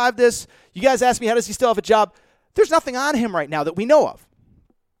going to survive this. You guys asked me, how does he still have a job? There's nothing on him right now that we know of.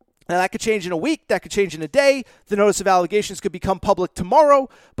 Now, that could change in a week. That could change in a day. The notice of allegations could become public tomorrow.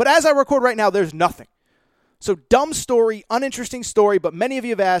 But as I record right now, there's nothing. So dumb story, uninteresting story, but many of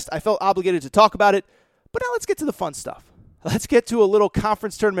you have asked. I felt obligated to talk about it. But now let's get to the fun stuff. Let's get to a little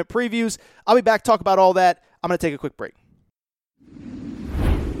conference tournament previews. I'll be back to talk about all that. I'm going to take a quick break.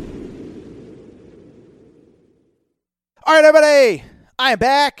 All right, everybody. I am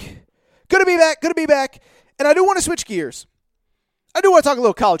back. Good to be back. And I do want to switch gears. I do want to talk a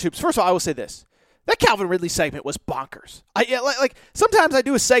little college hoops. First of all, I will say this. That Calvin Ridley segment was bonkers. Sometimes I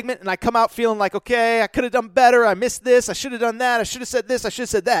do a segment and I come out feeling like, okay, I could have done better. I missed this. I should have done that. I should have said this. I should have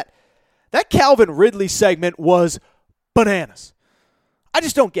said that. That Calvin Ridley segment was bananas. I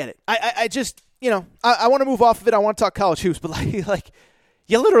just don't get it. I just, I want to move off of it. I want to talk college hoops, but like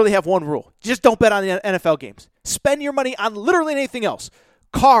you literally have one rule. Just don't bet on the NFL games. Spend your money on literally anything else.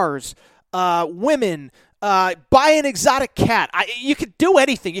 Cars, women, buy an exotic cat. You could do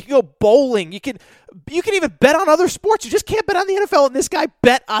anything. You can go bowling. You can even bet on other sports. You just can't bet on the NFL, and this guy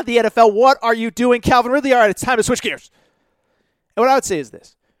bet on the NFL. What are you doing, Calvin Ridley? All right, it's time to switch gears. And what I would say is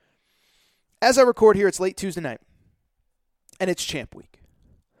this. As I record here, it's late Tuesday night. And it's Champ Week.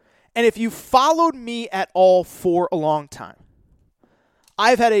 And if you followed me at all for a long time,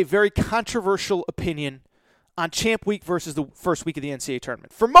 I've had a very controversial opinion on Champ Week versus the first week of the NCAA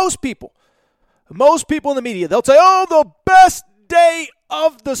tournament. For most people in the media, they'll say, the best day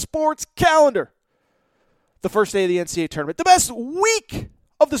of the sports calendar. The first day of the NCAA tournament. The best week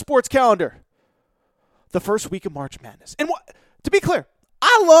of the sports calendar. The first week of March Madness. And to be clear,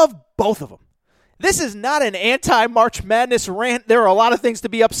 I love both of them. This is not an anti-March Madness rant. There are a lot of things to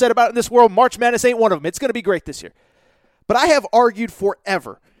be upset about in this world. March Madness ain't one of them. It's going to be great this year. But I have argued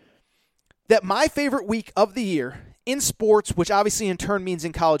forever that my favorite week of the year in sports, which obviously in turn means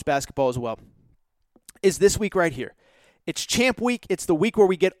in college basketball as well, is this week right here. It's Champ Week. It's the week where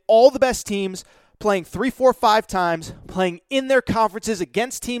we get all the best teams playing 3, 4, 5 times, playing in their conferences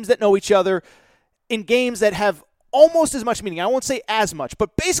against teams that know each other in games that have almost as much meaning. I won't say as much,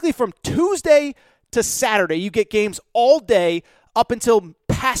 but basically from Tuesday to Saturday, you get games all day up until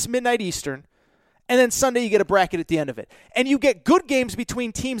past midnight Eastern. And then Sunday, you get a bracket at the end of it. And you get good games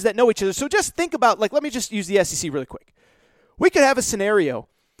between teams that know each other. So just think about, let me just use the SEC really quick. We could have a scenario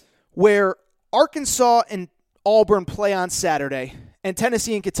where Arkansas and Auburn play on Saturday, and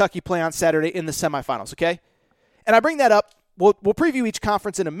Tennessee and Kentucky play on Saturday in the semifinals, okay? And I bring that up. We'll preview each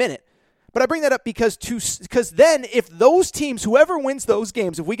conference in a minute. But I bring that up because then if those teams, whoever wins those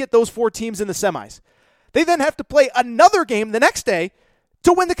games, if we get those 4 teams in the semis, they then have to play another game the next day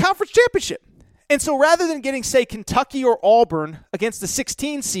to win the conference championship. And so rather than getting, say, Kentucky or Auburn against the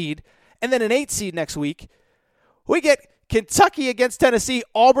 16 seed and then an 8 seed next week, we get Kentucky against Tennessee,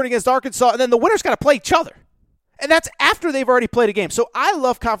 Auburn against Arkansas, and then the winner's got to play each other. And that's after they've already played a game. So I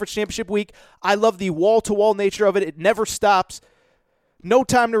love Conference Championship Week. I love the wall-to-wall nature of it. It never stops. No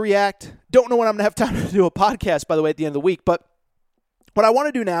time to react. Don't know when I'm going to have time to do a podcast, by the way, at the end of the week. But what I want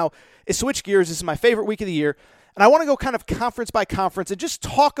to do now is switch gears. This is my favorite week of the year. And I want to go kind of conference by conference and just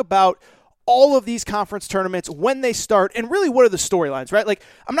talk about all of these conference tournaments, when they start, and really what are the storylines, right?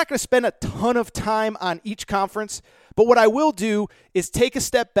 I'm not going to spend a ton of time on each conference, but what I will do is take a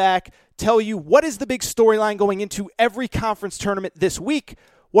step back, tell you what is the big storyline going into every conference tournament this week.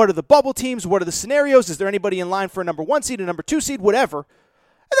 What are the bubble teams? What are the scenarios? Is there anybody in line for a number 1 seed, a number 2 seed, whatever? And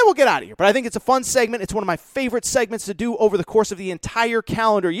then we'll get out of here. But I think it's a fun segment. It's one of my favorite segments to do over the course of the entire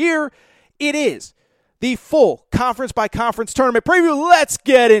calendar year. It is the full conference by conference tournament preview. Let's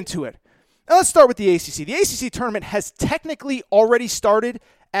get into it. Now let's start with the ACC. The ACC tournament has technically already started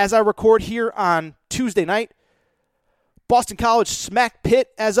as I record here on Tuesday night. Boston College smacked Pitt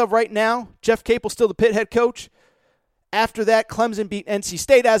as of right now. Jeff Capel still the Pitt head coach. After that, Clemson beat NC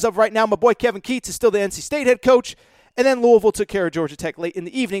State as of right now. My boy Kevin Keatts is still the NC State head coach. And then Louisville took care of Georgia Tech late in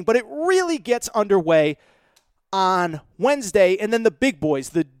the evening. But it really gets underway on Wednesday. And then the big boys,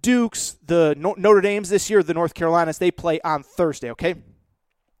 the Dukes, the Notre Dames this year, the North Carolinas, they play on Thursday, okay?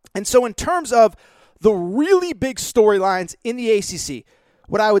 And so in terms of the really big storylines in the ACC,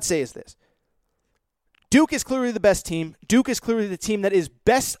 what I would say is this. Duke is clearly the best team. Duke is clearly the team that is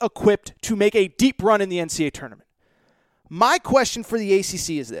best equipped to make a deep run in the NCAA tournament. My question for the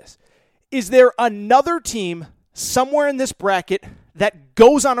ACC is this. Is there another team somewhere in this bracket that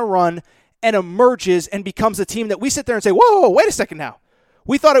goes on a run and emerges and becomes a team that we sit there and say, whoa, wait a second now.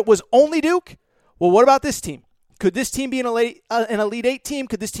 We thought it was only Duke? Well, what about this team? Could this team be an Elite 8 team?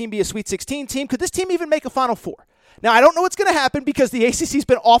 Could this team be a Sweet 16 team? Could this team even make a Final Four? Now, I don't know what's going to happen because the ACC's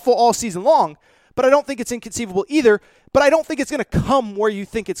been awful all season long, but I don't think it's inconceivable either. But I don't think it's going to come where you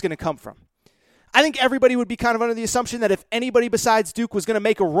think it's going to come from. I think everybody would be kind of under the assumption that if anybody besides Duke was going to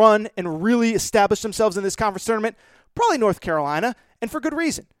make a run and really establish themselves in this conference tournament, probably North Carolina, and for good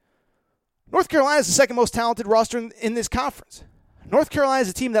reason. North Carolina is the second most talented roster in this conference. North Carolina is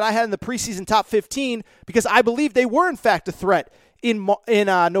a team that I had in the preseason top 15 because I believe they were, in fact, a threat in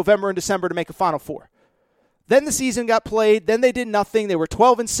November and December to make a Final Four. Then the season got played. Then they did nothing. They were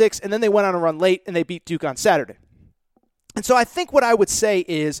 12-6, and then they went on a run late, and they beat Duke on Saturday. And so I think what I would say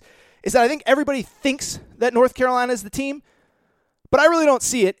is that I think everybody thinks that North Carolina is the team, but I really don't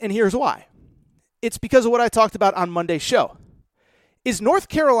see it, and here's why. It's because of what I talked about on Monday's show. Is North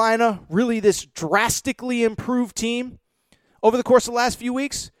Carolina really this drastically improved team over the course of the last few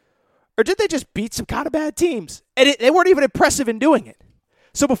weeks? Or did they just beat some kind of bad teams? And they weren't even impressive in doing it.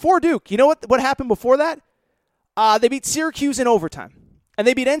 So before Duke, you know what happened before that? They beat Syracuse in overtime. And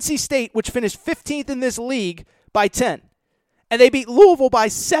they beat NC State, which finished 15th in this league, by 10. And they beat Louisville by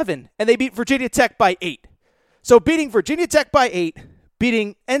 7. And they beat Virginia Tech by 8. So beating Virginia Tech by 8,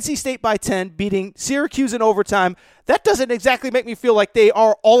 beating NC State by 10, beating Syracuse in overtime, that doesn't exactly make me feel like they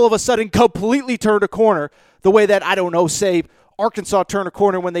are all of a sudden completely turned a corner the way that, I don't know, say Arkansas turned a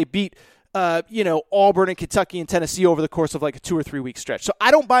corner when they beat Auburn and Kentucky and Tennessee over the course of like a 2 or 3 week stretch. So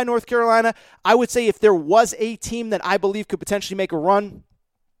I don't buy North Carolina. I would say if there was a team that I believe could potentially make a run,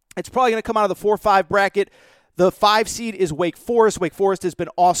 it's probably going to come out of the 4-5 bracket. The 5 seed is Wake Forest. Wake Forest has been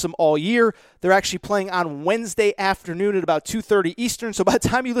awesome all year. They're actually playing on Wednesday afternoon at about 2:30 Eastern. So by the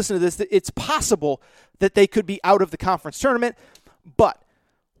time you listen to this, it's possible that they could be out of the conference tournament. But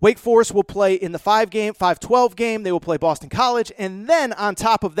Wake Forest will play in the 5-12 game. They will play Boston College. And then on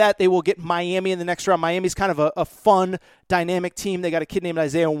top of that, they will get Miami in the next round. Miami's kind of a fun, dynamic team. They got a kid named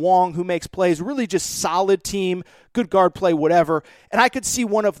Isaiah Wong who makes plays. Really just solid team, good guard play, whatever. And I could see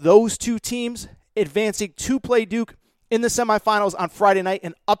one of those two teams advancing to play Duke in the semifinals on Friday night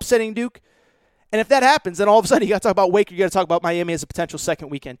and upsetting Duke. And if that happens, then all of a sudden you got to talk about Wake, you got to talk about Miami as a potential second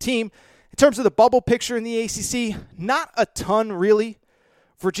weekend team. In terms of the bubble picture in the ACC, not a ton really.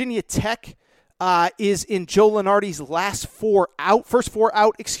 Virginia Tech is in Joe Lunardi's first four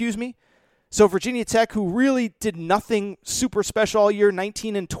out. So Virginia Tech, who really did nothing super special all year,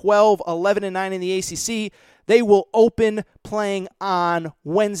 19-12, 11-9 in the ACC, they will open playing on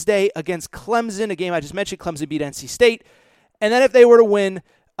Wednesday against Clemson, a game I just mentioned. Clemson beat NC State. And then if they were to win,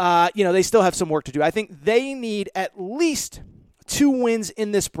 they still have some work to do. I think they need at least 2 wins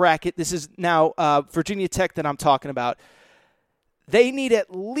in this bracket. This is now Virginia Tech that I'm talking about. They need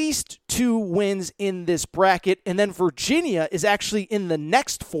at least 2 wins in this bracket, and then Virginia is actually in the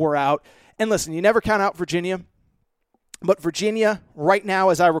next 4 out. And listen, you never count out Virginia, but Virginia right now,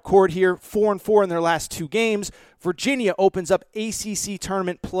 as I record here, 4-4 in their last 2 games. Virginia opens up ACC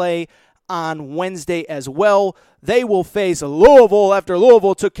tournament play on Wednesday as well. They will face Louisville after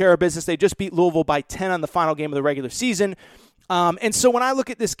Louisville took care of business. They just beat Louisville by 10 on the final game of the regular season. And so when I look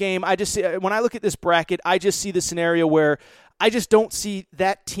at this game, when I look at this bracket, I just see the scenario where I just don't see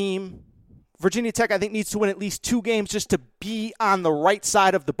that team. Virginia Tech, I think, needs to win at least 2 games just to be on the right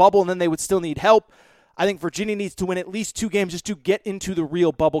side of the bubble, and then they would still need help. I think Virginia needs to win at least 2 games just to get into the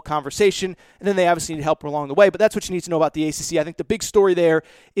real bubble conversation, and then they obviously need help along the way. But that's what you need to know about the ACC. I think the big story there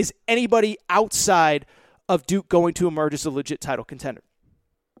is anybody outside of Duke going to emerge as a legit title contender.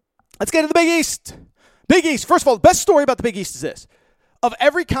 Let's get to the Big East. Big East. First of all, the best story about the Big East is this. Of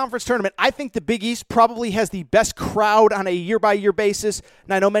every conference tournament, I think the Big East probably has the best crowd on a year-by-year basis.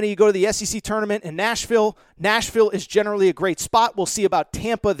 And I know many of you go to the SEC tournament in Nashville. Nashville is generally a great spot. We'll see about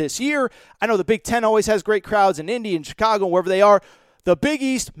Tampa this year. I know the Big Ten always has great crowds in Indy and Chicago and wherever they are. The Big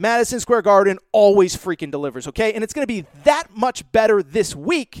East, Madison Square Garden, always freaking delivers, okay? And it's going to be that much better this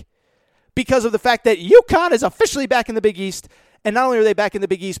week because of the fact that UConn is officially back in the Big East. And not only are they back in the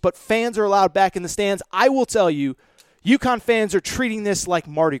Big East, but fans are allowed back in the stands. I will tell you, UConn fans are treating this like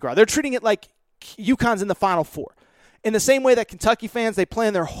Mardi Gras. They're treating it like UConn's in the Final Four. In the same way that Kentucky fans, they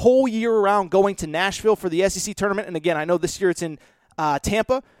plan their whole year around going to Nashville for the SEC tournament. And again, I know this year it's in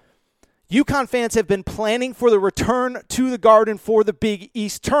Tampa. UConn fans have been planning for the return to the Garden for the Big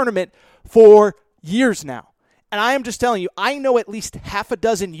East tournament for years now. And I am just telling you, I know at least half a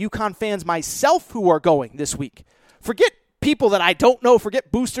dozen UConn fans myself who are going this week. Forget people that I don't know,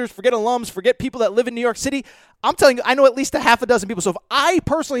 forget boosters, forget alums, forget people that live in New York City. I'm telling you, I know at least a half a dozen people. So if I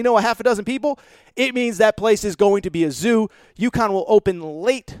personally know a half a dozen people, it means that place is going to be a zoo. UConn will open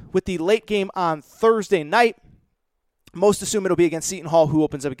late with the late game on Thursday night. Most assume it'll be against Seton Hall, who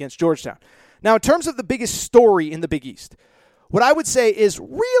opens up against Georgetown. Now, in terms of the biggest story in the Big East, what I would say is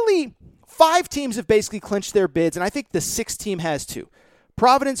really 5 teams have basically clinched their bids, and I think the 6th team has too.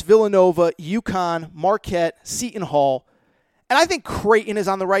 Providence, Villanova, UConn, Marquette, Seton Hall. And I think Creighton is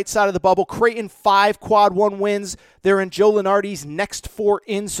on the right side of the bubble. Creighton, 5 quad 1 wins. They're in Joe Lunardi's next 4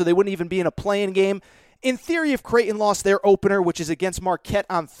 ins, so they wouldn't even be in a play-in game. In theory, if Creighton lost their opener, which is against Marquette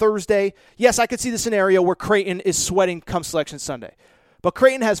on Thursday, yes, I could see the scenario where Creighton is sweating come Selection Sunday. But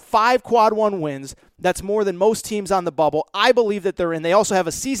Creighton has 5 quad 1 wins. That's more than most teams on the bubble. I believe that they're in. They also have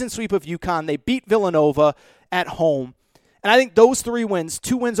a season sweep of UConn. They beat Villanova at home. And I think those 3 wins,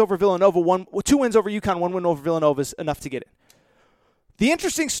 2 wins over Villanova, 2 wins over UConn, 1 win over Villanova is enough to get in. The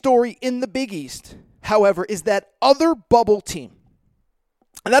interesting story in the Big East, however, is that other bubble team.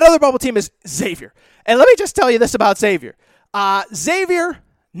 And that other bubble team is Xavier. And let me just tell you this about Xavier. Xavier,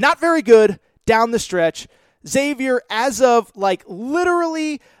 not very good down the stretch. Xavier, as of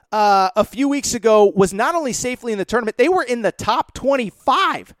literally a few weeks ago, was not only safely in the tournament, they were in the top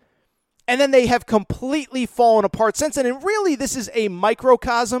 25. And then they have completely fallen apart since then. And really, this is a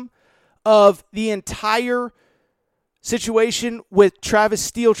microcosm of the entire situation with Travis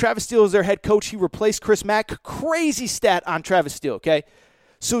Steele. Travis Steele is their head coach. He replaced Chris Mack. Crazy stat on Travis Steele, okay?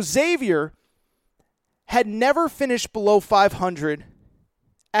 So Xavier had never finished below 500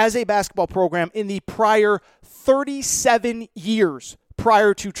 as a basketball program in the prior 37 years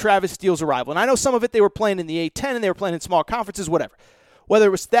prior to Travis Steele's arrival. And I know some of it they were playing in the A-10 and they were playing in small conferences, whatever. Whether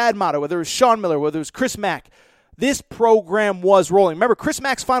it was Thad Matta, whether it was Sean Miller, whether it was Chris Mack, this program was rolling. Remember, Chris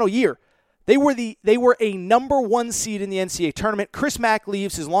Mack's final year, they were a number 1 seed in the NCAA tournament. Chris Mack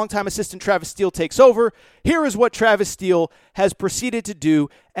leaves. His longtime assistant Travis Steele takes over. Here is what Travis Steele has proceeded to do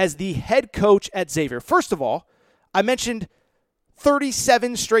as the head coach at Xavier. First of all, I mentioned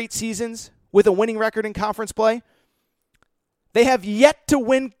 37 straight seasons with a winning record in conference play. They have yet to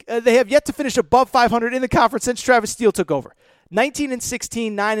win. They have yet to finish above 500 in the conference since Travis Steele took over.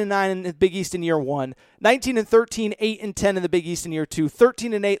 19-16, 9-9 in the Big East in year 1. 19-13, 8-10 in the Big East in year 2.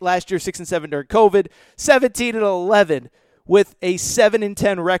 13-8 last year, 6-7 during COVID. 17-11 with a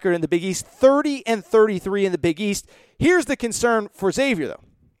 7-10 record in the Big East. 30-33 in the Big East. Here's the concern for Xavier, though.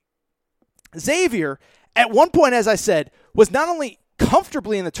 Xavier, at one point, as I said, was not only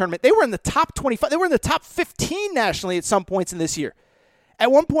comfortably in the tournament, they were in the top 25. They were in the top 15 nationally at some points in this year.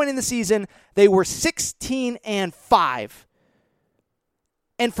 At one point in the season, they were 16-5.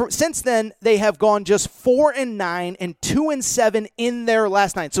 And since then, they have gone just 4-9 and 2-7 in their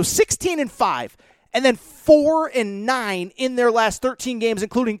last 9. So 16-5, and then 4-9 in their last 13 games,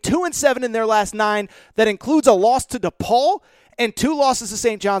 including 2-7 in their last 9. That includes a loss to DePaul and 2 losses to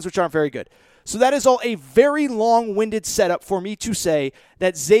St. John's, which aren't very good. So that is all a very long-winded setup for me to say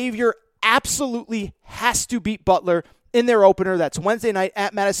that Xavier absolutely has to beat Butler in their opener. That's Wednesday night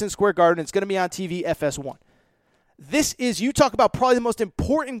at Madison Square Garden. It's going to be on TV FS1. This is, you talk about probably the most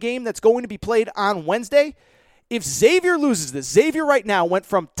important game that's going to be played on Wednesday. If Xavier loses this, Xavier right now went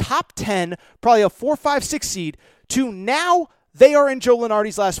from top 10, probably a 4, 5, 6 seed, to now they are in Joe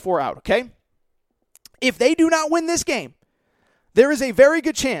Lunardi's last 4 out, okay? If they do not win this game, there is a very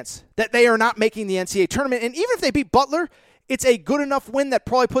good chance that they are not making the NCAA tournament. And even if they beat Butler, it's a good enough win that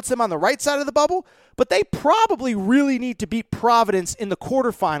probably puts them on the right side of the bubble. But they probably really need to beat Providence in the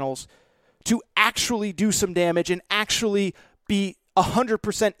quarterfinals to actually do some damage and actually be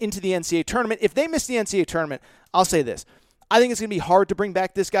 100% into the NCAA tournament. If they miss the NCAA tournament, I'll say this. I think it's going to be hard to bring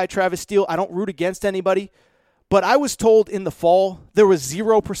back this guy, Travis Steele. I don't root against anybody. But I was told in the fall there was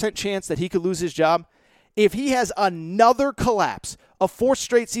 0% chance that he could lose his job. If he has another collapse, a 4th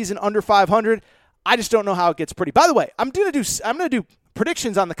straight season under 500, I just don't know how it gets pretty. By the way, I'm going to do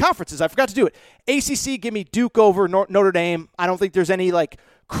predictions on the conferences. I forgot to do it. ACC, give me Duke over Notre Dame. I don't think there's any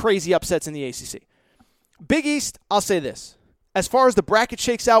crazy upsets in the ACC. Big East, I'll say this. As far as the bracket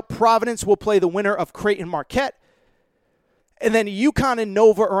shakes out, Providence will play the winner of Creighton Marquette. And then UConn and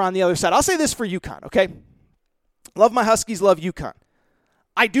Nova are on the other side. I'll say this for UConn, okay? Love my Huskies, love UConn.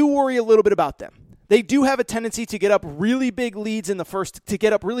 I do worry a little bit about them. They do have a tendency to get up really big leads in the first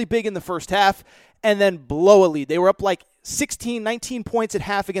half and then blow a lead. They were up 16, 19 points at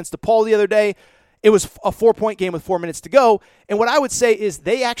half against DePaul the other day. It was a 4-point game with 4 minutes to go. And what I would say is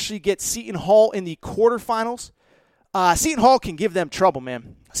they actually get Seton Hall in the quarterfinals. Seton Hall can give them trouble,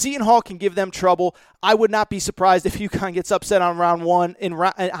 man. Seton Hall can give them trouble. I would not be surprised if UConn gets upset on round one,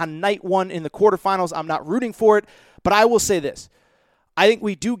 on night one in the quarterfinals. I'm not rooting for it. But I will say this. I think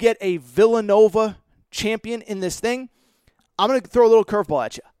we do get a Villanova champion in this thing. I'm going to throw a little curveball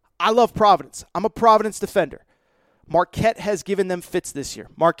at you. I love Providence. I'm a Providence defender. Marquette has given them fits this year.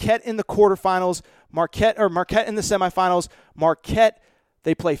 Marquette in the quarterfinals, Marquette in the semifinals. Marquette,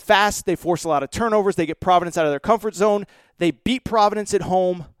 they play fast. They force a lot of turnovers. They get Providence out of their comfort zone. They beat Providence at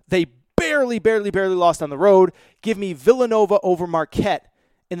home. They barely lost on the road. Give me Villanova over Marquette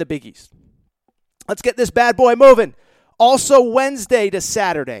in the Big East. Let's get this bad boy moving. Also Wednesday to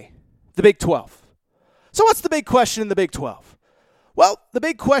Saturday, the Big 12. So what's the big question in the Big 12? Well, the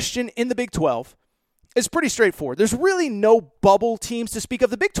big question in the Big 12 is pretty straightforward. There's really no bubble teams to speak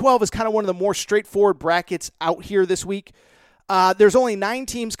of. The Big 12 is kind of one of the more straightforward brackets out here this week. There's only 9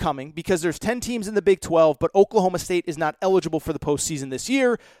 teams coming because there's 10 teams in the Big 12, but Oklahoma State is not eligible for the postseason this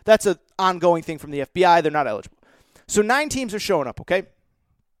year. That's an ongoing thing from the FBI. They're not eligible. So 9 teams are showing up, okay?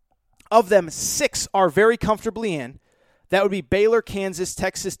 Of them, 6 are very comfortably in. That would be Baylor, Kansas,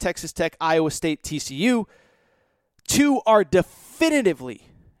 Texas, Texas Tech, Iowa State, TCU. 2 are definitively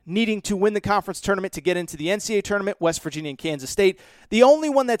needing to win the conference tournament to get into the NCAA tournament, West Virginia and Kansas State. The only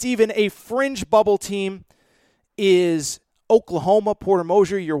one that's even a fringe bubble team is Oklahoma, Porter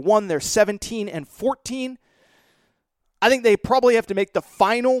Moser. Year 1, they're 17-14. I think they probably have to make the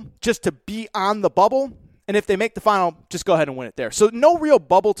final just to be on the bubble. And if they make the final, just go ahead and win it there. So no real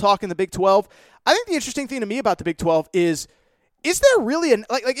bubble talk in the Big 12. I think the interesting thing to me about the Big 12 is there really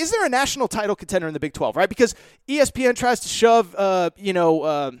is there a national title contender in the Big 12, right? Because ESPN tries to shove,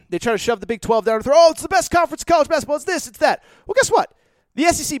 they try to shove the Big 12 down and throw, it's the best conference in college basketball. It's this, it's that. Well, guess what? The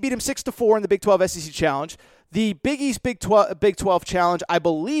SEC beat them 6-4 in the Big 12 SEC Challenge. The Big East Big 12 Challenge, I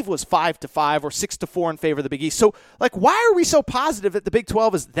believe, was 5-5 or 6-4 in favor of the Big East. So, why are we so positive that the Big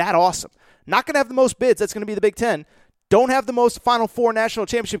 12 is that awesome? Not going to have the most bids. That's going to be the Big 10. Don't have the most Final Four national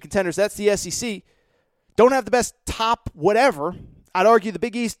championship contenders. That's the SEC. Don't have the best top whatever. I'd argue the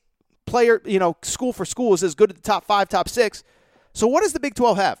Big East player, school for school is as good at the top 5, top 6. So what does the Big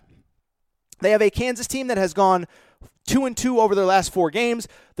 12 have? They have a Kansas team that has gone 2-2 over their last 4 games.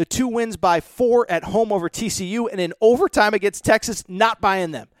 The 2 wins by 4 at home over TCU, and in overtime against Texas, not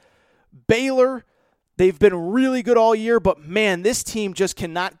buying them. Baylor, they've been really good all year, but man, this team just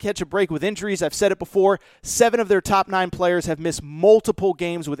cannot catch a break with injuries. I've said it before. 7 of their top 9 players have missed multiple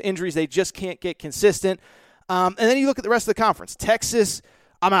games with injuries. They just can't get consistent. And then you look at the rest of the conference. Texas,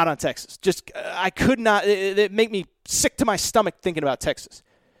 I'm out on Texas. I could not. It made me sick to my stomach thinking about Texas.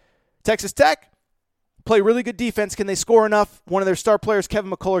 Texas Tech, play really good defense. Can they score enough? One of their star players,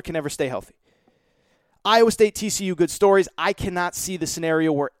 Kevin McCullough, can never stay healthy. Iowa State, TCU, good stories. I cannot see the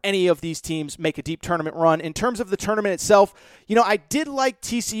scenario where any of these teams make a deep tournament run. In terms of the tournament itself, I did like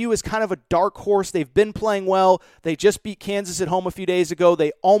TCU as kind of a dark horse. They've been playing well. They just beat Kansas at home a few days ago.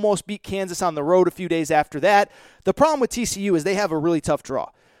 They almost beat Kansas on the road a few days after that. The problem with TCU is they have a really tough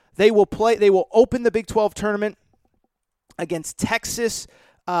draw. They will open the Big 12 tournament against Texas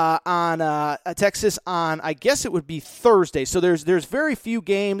on I guess it would be Thursday. So there's very few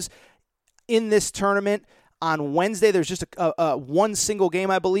games in this tournament. On Wednesday, there's just a one single game,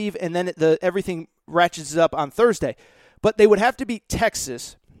 I believe, and then everything ratchets up on Thursday. But they would have to beat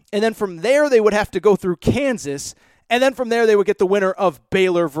Texas, and then from there they would have to go through Kansas, and then from there they would get the winner of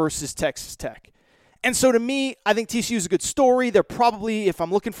Baylor versus Texas Tech. And so to me, I think TCU is a good story. They're probably, if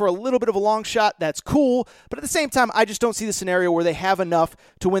I'm looking for a little bit of a long shot, that's cool. But at the same time, I just don't see the scenario where they have enough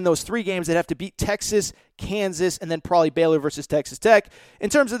to win those 3 games. They'd have to beat Texas, Kansas, and then probably Baylor versus Texas Tech.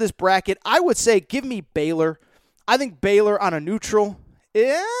 In terms of this bracket, I would say give me Baylor. I think Baylor on a neutral. Do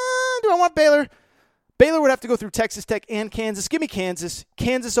I want Baylor? Baylor would have to go through Texas Tech and Kansas. Give me Kansas.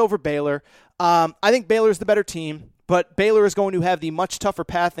 Kansas over Baylor. I think Baylor is the better team. But Baylor is going to have the much tougher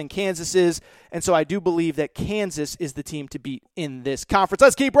path than Kansas is, and so I do believe that Kansas is the team to beat in this conference.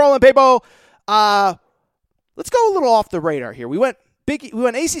 Let's keep rolling, people. Let's go a little off the radar here. We went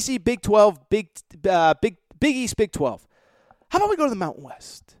ACC, Big 12, Big East, Big 12. How about we go to the Mountain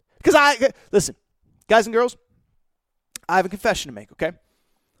West? Because listen, guys and girls, I have a confession to make. Okay,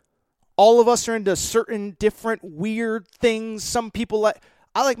 all of us are into certain different weird things. Some people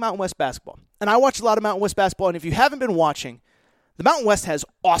I like Mountain West basketball. And I watch a lot of Mountain West basketball, and if you haven't been watching, the Mountain West has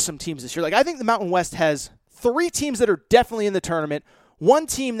awesome teams this year. I think the Mountain West has 3 teams that are definitely in the tournament, 1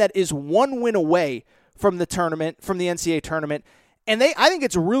 team that is 1 win away from the tournament, from the NCAA tournament, and I think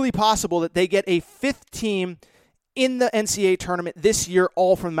it's really possible that they get a 5th team in the NCAA tournament this year,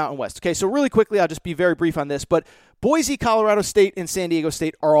 all from the Mountain West. Okay, so really quickly, I'll just be very brief on this, but Boise, Colorado State, and San Diego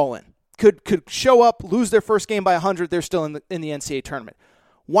State are all in. Could show up, lose their first game by 100, they're still in the NCAA tournament.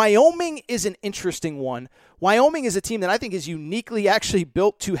 Wyoming is an interesting one. Wyoming is a team that I think is uniquely actually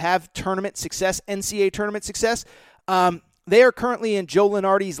built to have tournament success, NCAA tournament success. They are currently in Joe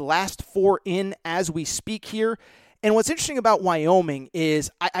Lunardi's last 4 in as we speak here. And what's interesting about Wyoming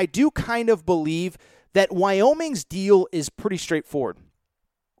is I do kind of believe that Wyoming's deal is pretty straightforward.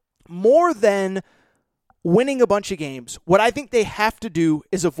 More than winning a bunch of games, what I think they have to do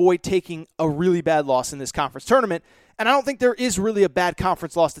is avoid taking a really bad loss in this conference tournament. And I don't think there is really a bad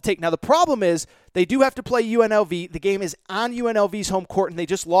conference loss to take. Now, the problem is they do have to play UNLV. The game is on UNLV's home court, and they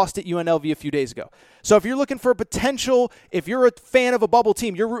just lost at UNLV a few days ago. So if you're looking for potential, if you're a fan of a bubble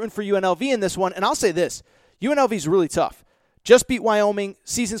team, you're rooting for UNLV in this one. And I'll say this, UNLV is really tough. Just beat Wyoming,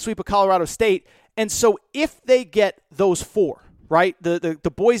 season sweep of Colorado State. And so if they get those 4, right, the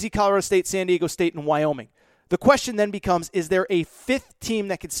Boise, Colorado State, San Diego State, and Wyoming, the question then becomes, is there a 5th team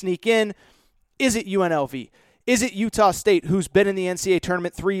that could sneak in? Is it UNLV? Is it Utah State, who's been in the NCAA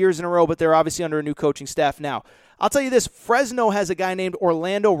tournament 3 years in a row, but they're obviously under a new coaching staff now? I'll tell you this, Fresno has a guy named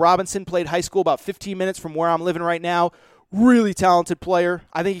Orlando Robinson, played high school about 15 minutes from where I'm living right now. Really talented player.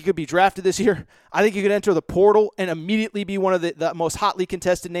 I think he could be drafted this year. I think he could enter the portal and immediately be one of the most hotly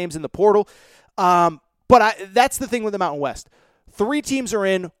contested names in the portal. But that's the thing with the Mountain West. 3 teams are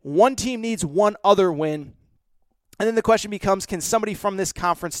in. 1 team needs 1 other win. And then the question becomes, can somebody from this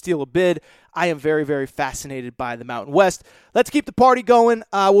conference steal a bid? I am very, very fascinated by the Mountain West. Let's keep the party going.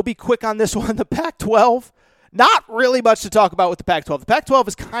 We'll be quick on this one. The Pac-12, not really much to talk about with the Pac-12. The Pac-12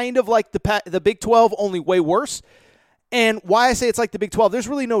 is kind of like the Big 12, only way worse. And why I say it's like the Big 12, there's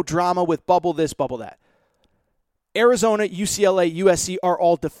really no drama with bubble this, bubble that. Arizona, UCLA, USC are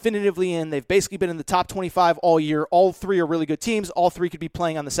all definitively in. They've basically been in the top 25 all year. All 3 are really good teams. All 3 could be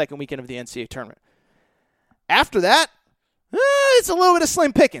playing on the second weekend of the NCAA tournament. After that, it's a little bit of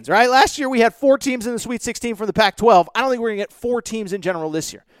slim pickings, right? Last year we had 4 teams in the Sweet 16 from the Pac-12. I don't think we're going to get 4 teams in general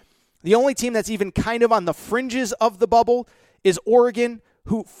this year. The only team that's even kind of on the fringes of the bubble is Oregon,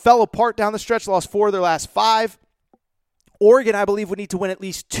 who fell apart down the stretch, lost 4 of their last 5. Oregon, I believe, would need to win at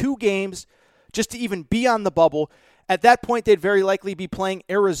least 2 games just to even be on the bubble. At that point, they'd very likely be playing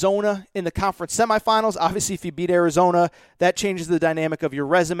Arizona in the conference semifinals. Obviously, if you beat Arizona, that changes the dynamic of your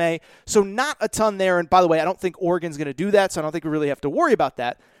resume. So not a ton there. And by the way, I don't think Oregon's going to do that, so I don't think we really have to worry about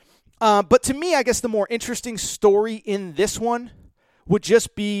that. But to me, I guess the more interesting story in this one would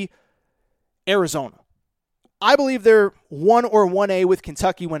just be Arizona. I believe they're 1 or 1A with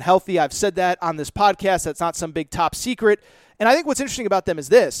Kentucky when healthy. I've said that on this podcast. That's not some big top secret. And I think what's interesting about them is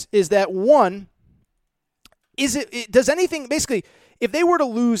this, is that one, does anything, basically, if they were to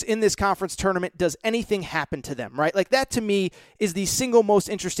lose in this conference tournament, does anything happen to them, right? Like that to me is the single most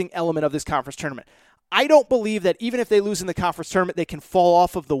interesting element of this conference tournament. I don't believe that even if they lose in the conference tournament, they can fall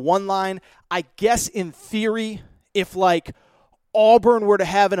off of the one line. I guess in theory, if like Auburn were to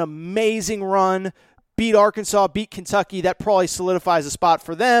have an amazing run, beat Arkansas, beat Kentucky, that probably solidifies a spot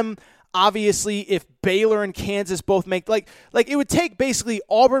for them. Obviously, if Baylor and Kansas both make like it would take basically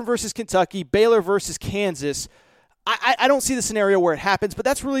Auburn versus Kentucky, Baylor versus Kansas. I don't see the scenario where it happens, but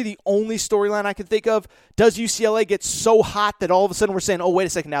that's really the only storyline I can think of. Does UCLA get so hot that all of a sudden we're saying, oh, wait a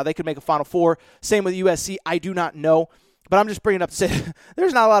second now, they could make a Final Four? Same with USC. I do not know, but I'm just bringing it up to say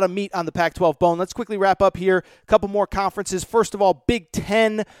there's not a lot of meat on the Pac-12 bone. Let's quickly wrap up here. A couple more conferences. First of all, Big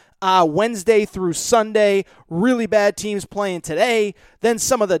Ten, Wednesday through Sunday. Really bad teams playing today. Then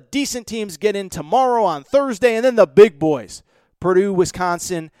some of the decent teams get in tomorrow on Thursday, and then the big boys, Purdue,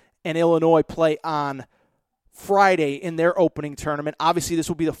 Wisconsin, and Illinois play on Friday in their opening tournament. Obviously, this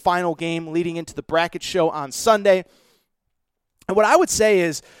will be the final game leading into the bracket show on Sunday. And what I would say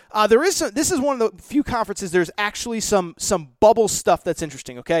is this is one of the few conferences there's actually some bubble stuff that's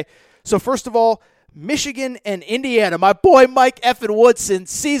interesting, okay? So first of all, Michigan and Indiana, my boy Mike Effin Woodson,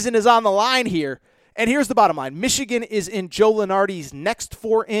 season is on the line here. And here's the bottom line. Michigan is in Joe Lunardi's next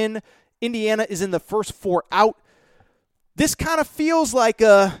 4 in. Indiana is in the first 4 out. This kind of feels like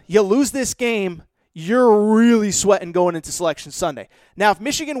you lose this game, you're really sweating going into Selection Sunday. Now, if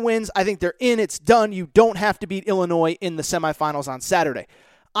Michigan wins, I think they're in. It's done. You don't have to beat Illinois in the semifinals on Saturday.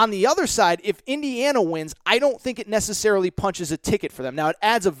 On the other side, if Indiana wins, I don't think it necessarily punches a ticket for them. Now, it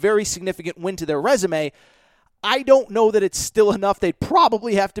adds a very significant win to their resume. I don't know that it's still enough. They'd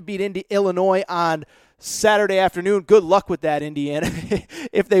probably have to beat Illinois on Saturday afternoon. Good luck with that, Indiana,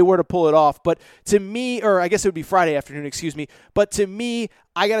 if they were to pull it off. But to me, or I guess it would be Friday afternoon, excuse me. But to me,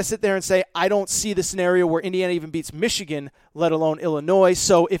 I got to sit there and say I don't see the scenario where Indiana even beats Michigan, let alone Illinois.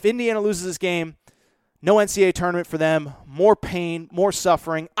 So if Indiana loses this game, no NCAA tournament for them, more pain, more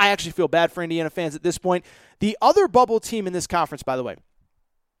suffering. I actually feel bad for Indiana fans at this point. The other bubble team in this conference, by the way,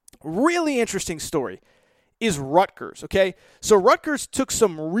 really interesting story, is Rutgers, okay? So Rutgers took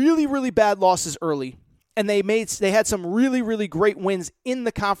some really, really bad losses early, and they had some really, really great wins in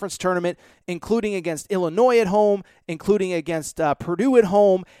the conference tournament, including against Illinois at home, including against Purdue at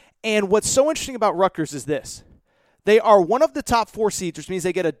home. And what's so interesting about Rutgers is this. They are one of the top 4 seeds, which means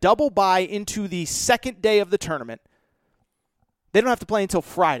they get a double bye into the second day of the tournament. They don't have to play until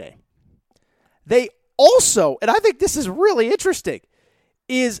Friday. They also, and I think this is really interesting,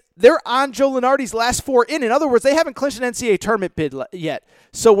 is they're on Joe Lunardi's last 4 in. In other words, they haven't clinched an NCAA tournament bid yet.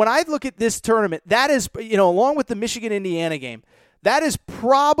 So when I look at this tournament, that is, along with the Michigan-Indiana game, that is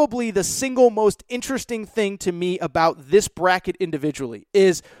probably the single most interesting thing to me about this bracket individually,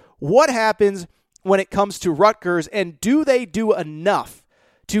 is what happens when it comes to Rutgers, and do they do enough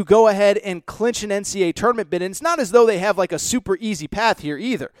to go ahead and clinch an NCAA tournament bid? And it's not as though they have like a super easy path here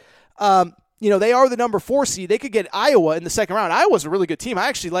either. They are the number 4 seed. They could get Iowa in the second round. Iowa's a really good team.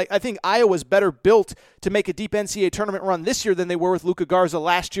 I think Iowa's better built to make a deep NCAA tournament run this year than they were with Luka Garza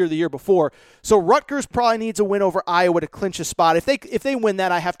last year, the year before. So Rutgers probably needs a win over Iowa to clinch a spot. If they win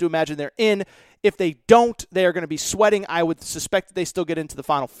that, I have to imagine they're in. If they don't, they are going to be sweating. I would suspect that they still get into the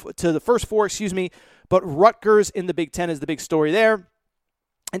first 4, But Rutgers in the Big Ten is the big story there.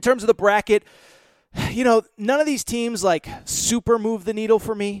 In terms of the bracket, none of these teams like super move the needle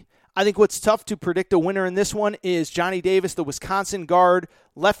for me. I think what's tough to predict a winner in this one is Johnny Davis, the Wisconsin guard,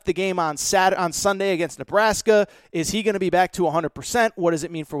 left the game on Sunday against Nebraska. Is he going to be back to 100%? What does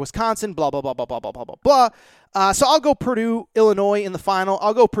it mean for Wisconsin? Blah, blah, blah, blah, blah, blah, blah, blah, blah. So I'll go Purdue, Illinois in the final.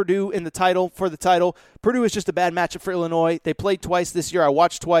 I'll go Purdue in the title for the title. Purdue is just a bad matchup for Illinois. They played twice this year. I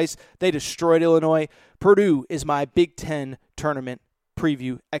watched twice. They destroyed Illinois. Purdue is my Big Ten tournament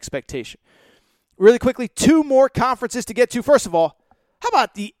preview expectation. Really quickly, 2 more conferences to get to. First of all, how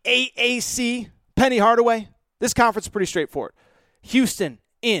about the AAC? Penny Hardaway. This conference is pretty straightforward. Houston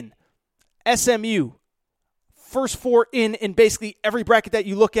in. SMU, first 4 in basically every bracket that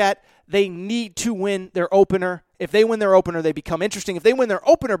you look at. They need to win their opener. If they win their opener, they become interesting. If they win their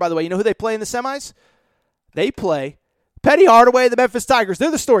opener, by the way, you know who they play in the semis? They play Penny Hardaway, the Memphis Tigers.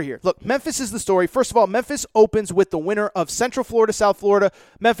 They're the story here. Look, Memphis is the story. First of all, Memphis opens with the winner of Central Florida, South Florida.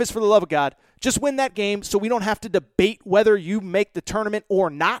 Memphis, for the love of God, just win that game so we don't have to debate whether you make the tournament or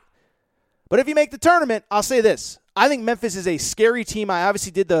not. But if you make the tournament, I'll say this. I think Memphis is a scary team. I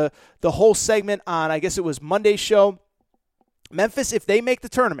obviously did the whole segment on, I guess it was Monday's show. Memphis, if they make the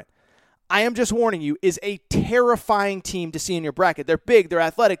tournament, I am just warning you, is a terrifying team to see in your bracket. They're big, they're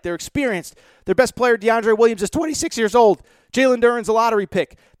athletic, they're experienced. Their best player, DeAndre Williams, is 26 years old. Jalen Duren's a lottery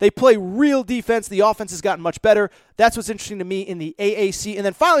pick. They play real defense. The offense has gotten much better. That's what's interesting to me in the AAC. And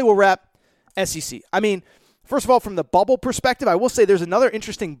then finally, we'll wrap SEC. I mean, first of all, from the bubble perspective, I will say there's another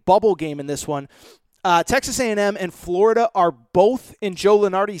interesting bubble game in this one. Texas A&M and Florida are both in Joe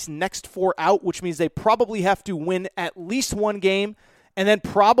Lunardi's next 4 out, which means they probably have to win at least one game and then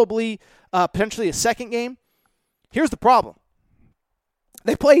probably potentially a second game. Here's the problem.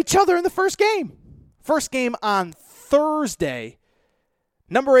 They play each other in the first game. First game on Thursday.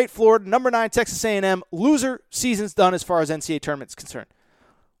 Number 8 Florida, number 9 Texas A&M. Loser, season's done as far as NCAA tournament's concerned.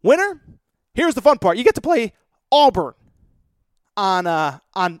 Winner, here's the fun part. You get to play Auburn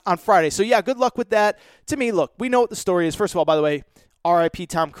on Friday. So, yeah, good luck with that. To me, look, we know what the story is. First of all, by the way, RIP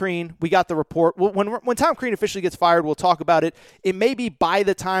Tom Crean. We got the report. When Tom Crean officially gets fired, we'll talk about it. It may be by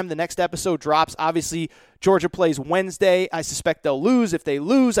the time the next episode drops. Obviously, Georgia plays Wednesday. I suspect they'll lose. If they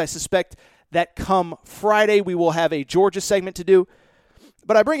lose, I suspect that come Friday we will have a Georgia segment to do.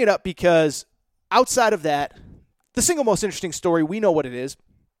 But I bring it up because outside of that, the single most interesting story, we know what it is.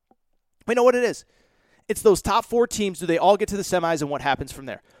 We know what it is. It's those top 4 teams. Do they all get to the semis and what happens from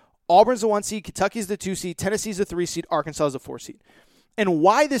there? Auburn's the 1 seed. Kentucky's the 2 seed. Tennessee's the 3 seed. Arkansas is the 4 seed. And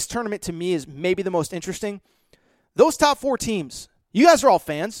why this tournament to me is maybe the most interesting, those top 4 teams, you guys are all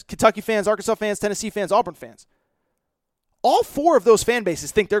fans. Kentucky fans, Arkansas fans, Tennessee fans, Auburn fans. All 4 of those fan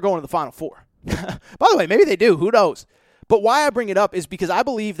bases think they're going to the Final Four. By the way, maybe they do. Who knows? But why I bring it up is because I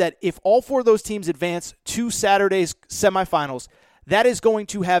believe that if all 4 of those teams advance to Saturday's semifinals, that is going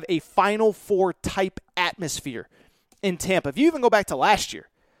to have a Final Four type atmosphere in Tampa. If you even go back to last year,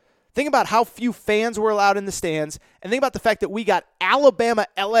 think about how few fans were allowed in the stands, and think about the fact that we got Alabama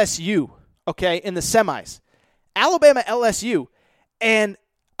LSU, okay, in the semis. Alabama LSU, and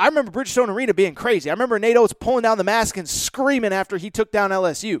I remember Bridgestone Arena being crazy. I remember Nate Oates pulling down the mask and screaming after he took down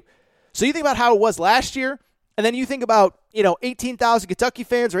LSU. So you think about how it was last year, and then you think about, 18,000 Kentucky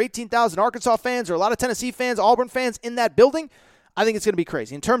fans or 18,000 Arkansas fans or a lot of Tennessee fans, Auburn fans in that building. I think it's going to be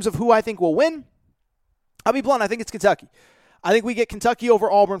crazy. In terms of who I think will win, I'll be blunt, I think it's Kentucky. I think we get Kentucky over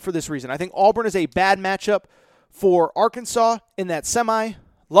Auburn for this reason. I think Auburn is a bad matchup for Arkansas in that semi.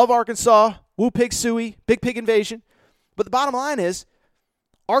 Love Arkansas. Woo Pig Suey. Big Pig Invasion. But the bottom line is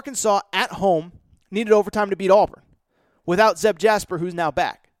Arkansas at home needed overtime to beat Auburn without Zeb Jasper, who's now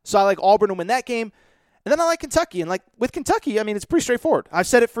back. So I like Auburn to win that game. And then I like Kentucky. And with Kentucky, it's pretty straightforward. I've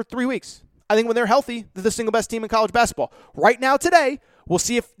said it for 3 weeks. I think when they're healthy, they're the single best team in college basketball. Right now, today, we'll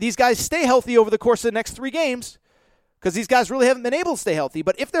see if these guys stay healthy over the course of the next 3 games, because these guys really haven't been able to stay healthy.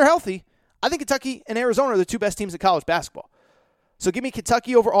 But if they're healthy, I think Kentucky and Arizona are the 2 best teams in college basketball. So give me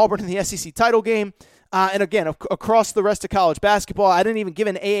Kentucky over Auburn in the SEC title game. And again, across the rest of college basketball, I didn't even give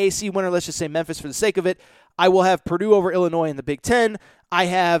an AAC winner. Let's just say Memphis for the sake of it. I will have Purdue over Illinois in the Big Ten. I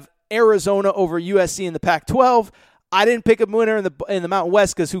have Arizona over USC in the Pac-12. I didn't pick a winner in the Mountain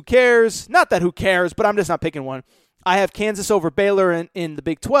West because who cares? Not that who cares, but I'm just not picking one. I have Kansas over Baylor in the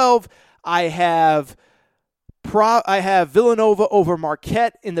Big 12. I have Villanova over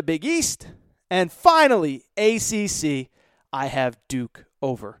Marquette in the Big East. And finally, ACC, I have Duke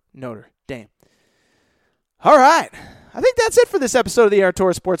over Notre Dame. All right. I think that's it for this episode of the Aaron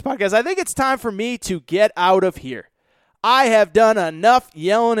Torres Sports Podcast. I think it's time for me to get out of here. I have done enough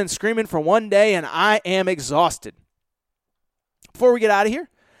yelling and screaming for one day, and I am exhausted. Before we get out of here,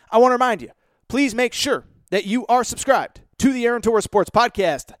 I want to remind you, please make sure that you are subscribed to the Aaron Torres Sports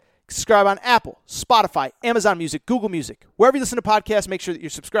Podcast. Subscribe on Apple, Spotify, Amazon Music, Google Music. Wherever you listen to podcasts, make sure that you're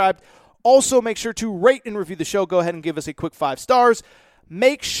subscribed. Also, make sure to rate and review the show. Go ahead and give us a quick 5 stars.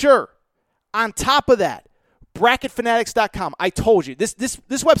 Make sure, on top of that, bracketfanatics.com. I told you, this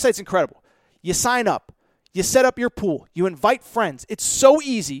website's incredible. You sign up. You set up your pool. You invite friends. It's so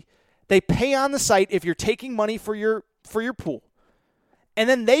easy. They pay on the site if you're taking money for your pool. And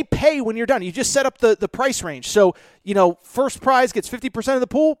then they pay when you're done. You just set up the price range. So, first prize gets 50% of the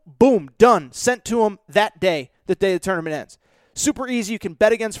pool. Boom, done. Sent to them that day, the day the tournament ends. Super easy. You can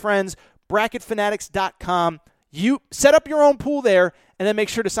bet against friends. Bracketfanatics.com. You set up your own pool there, and then make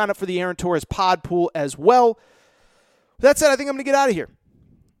sure to sign up for the Aaron Torres Pod Pool as well. With that said, I think I'm going to get out of here.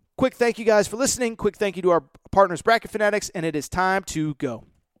 Quick thank you guys for listening. Quick thank you to our partners, Bracket Fanatics, and it is time to go.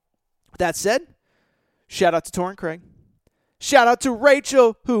 With that said, shout out to Torrin Craig. Shout out to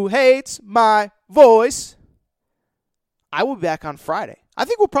Rachel, who hates my voice. I will be back on Friday. I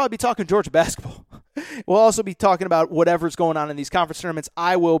think we'll probably be talking Georgia basketball. We'll also be talking about whatever's going on in these conference tournaments.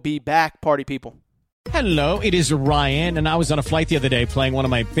 I will be back, party people. Hello, it is Ryan, and I was on a flight the other day playing one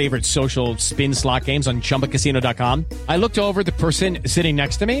of my favorite social spin slot games on ChumbaCasino.com. I looked over at the person sitting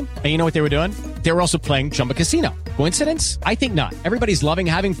next to me, and you know what they were doing? They were also playing Chumba Casino. Coincidence? I think not. Everybody's loving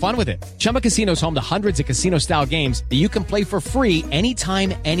having fun with it. Chumba Casino is home to hundreds of casino-style games that you can play for free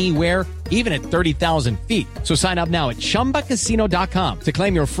anytime, anywhere, even at 30,000 feet. So sign up now at ChumbaCasino.com to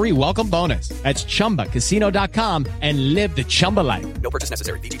claim your free welcome bonus. That's ChumbaCasino.com and live the Chumba life. No purchase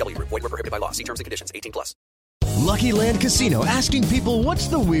necessary. VGW. Void were prohibited by law. See terms and conditions. 18+. Lucky Land Casino, asking people, what's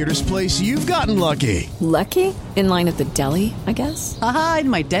the weirdest place you've gotten lucky? Lucky? In line at the deli, I guess? Aha, in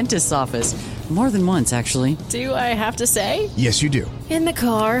my dentist's office. More than once, actually. Do I have to say? Yes, you do. In the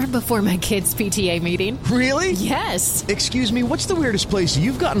car before my kids' PTA meeting. Really? Yes. Excuse me, what's the weirdest place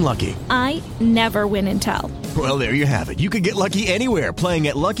you've gotten lucky? I never win and tell. Well, there you have it. You can get lucky anywhere, playing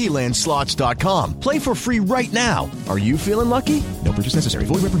at LuckyLandSlots.com. Play for free right now. Are you feeling lucky? No purchase necessary.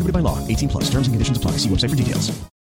 Void where prohibited by law. 18+. Terms and conditions apply. See website for details.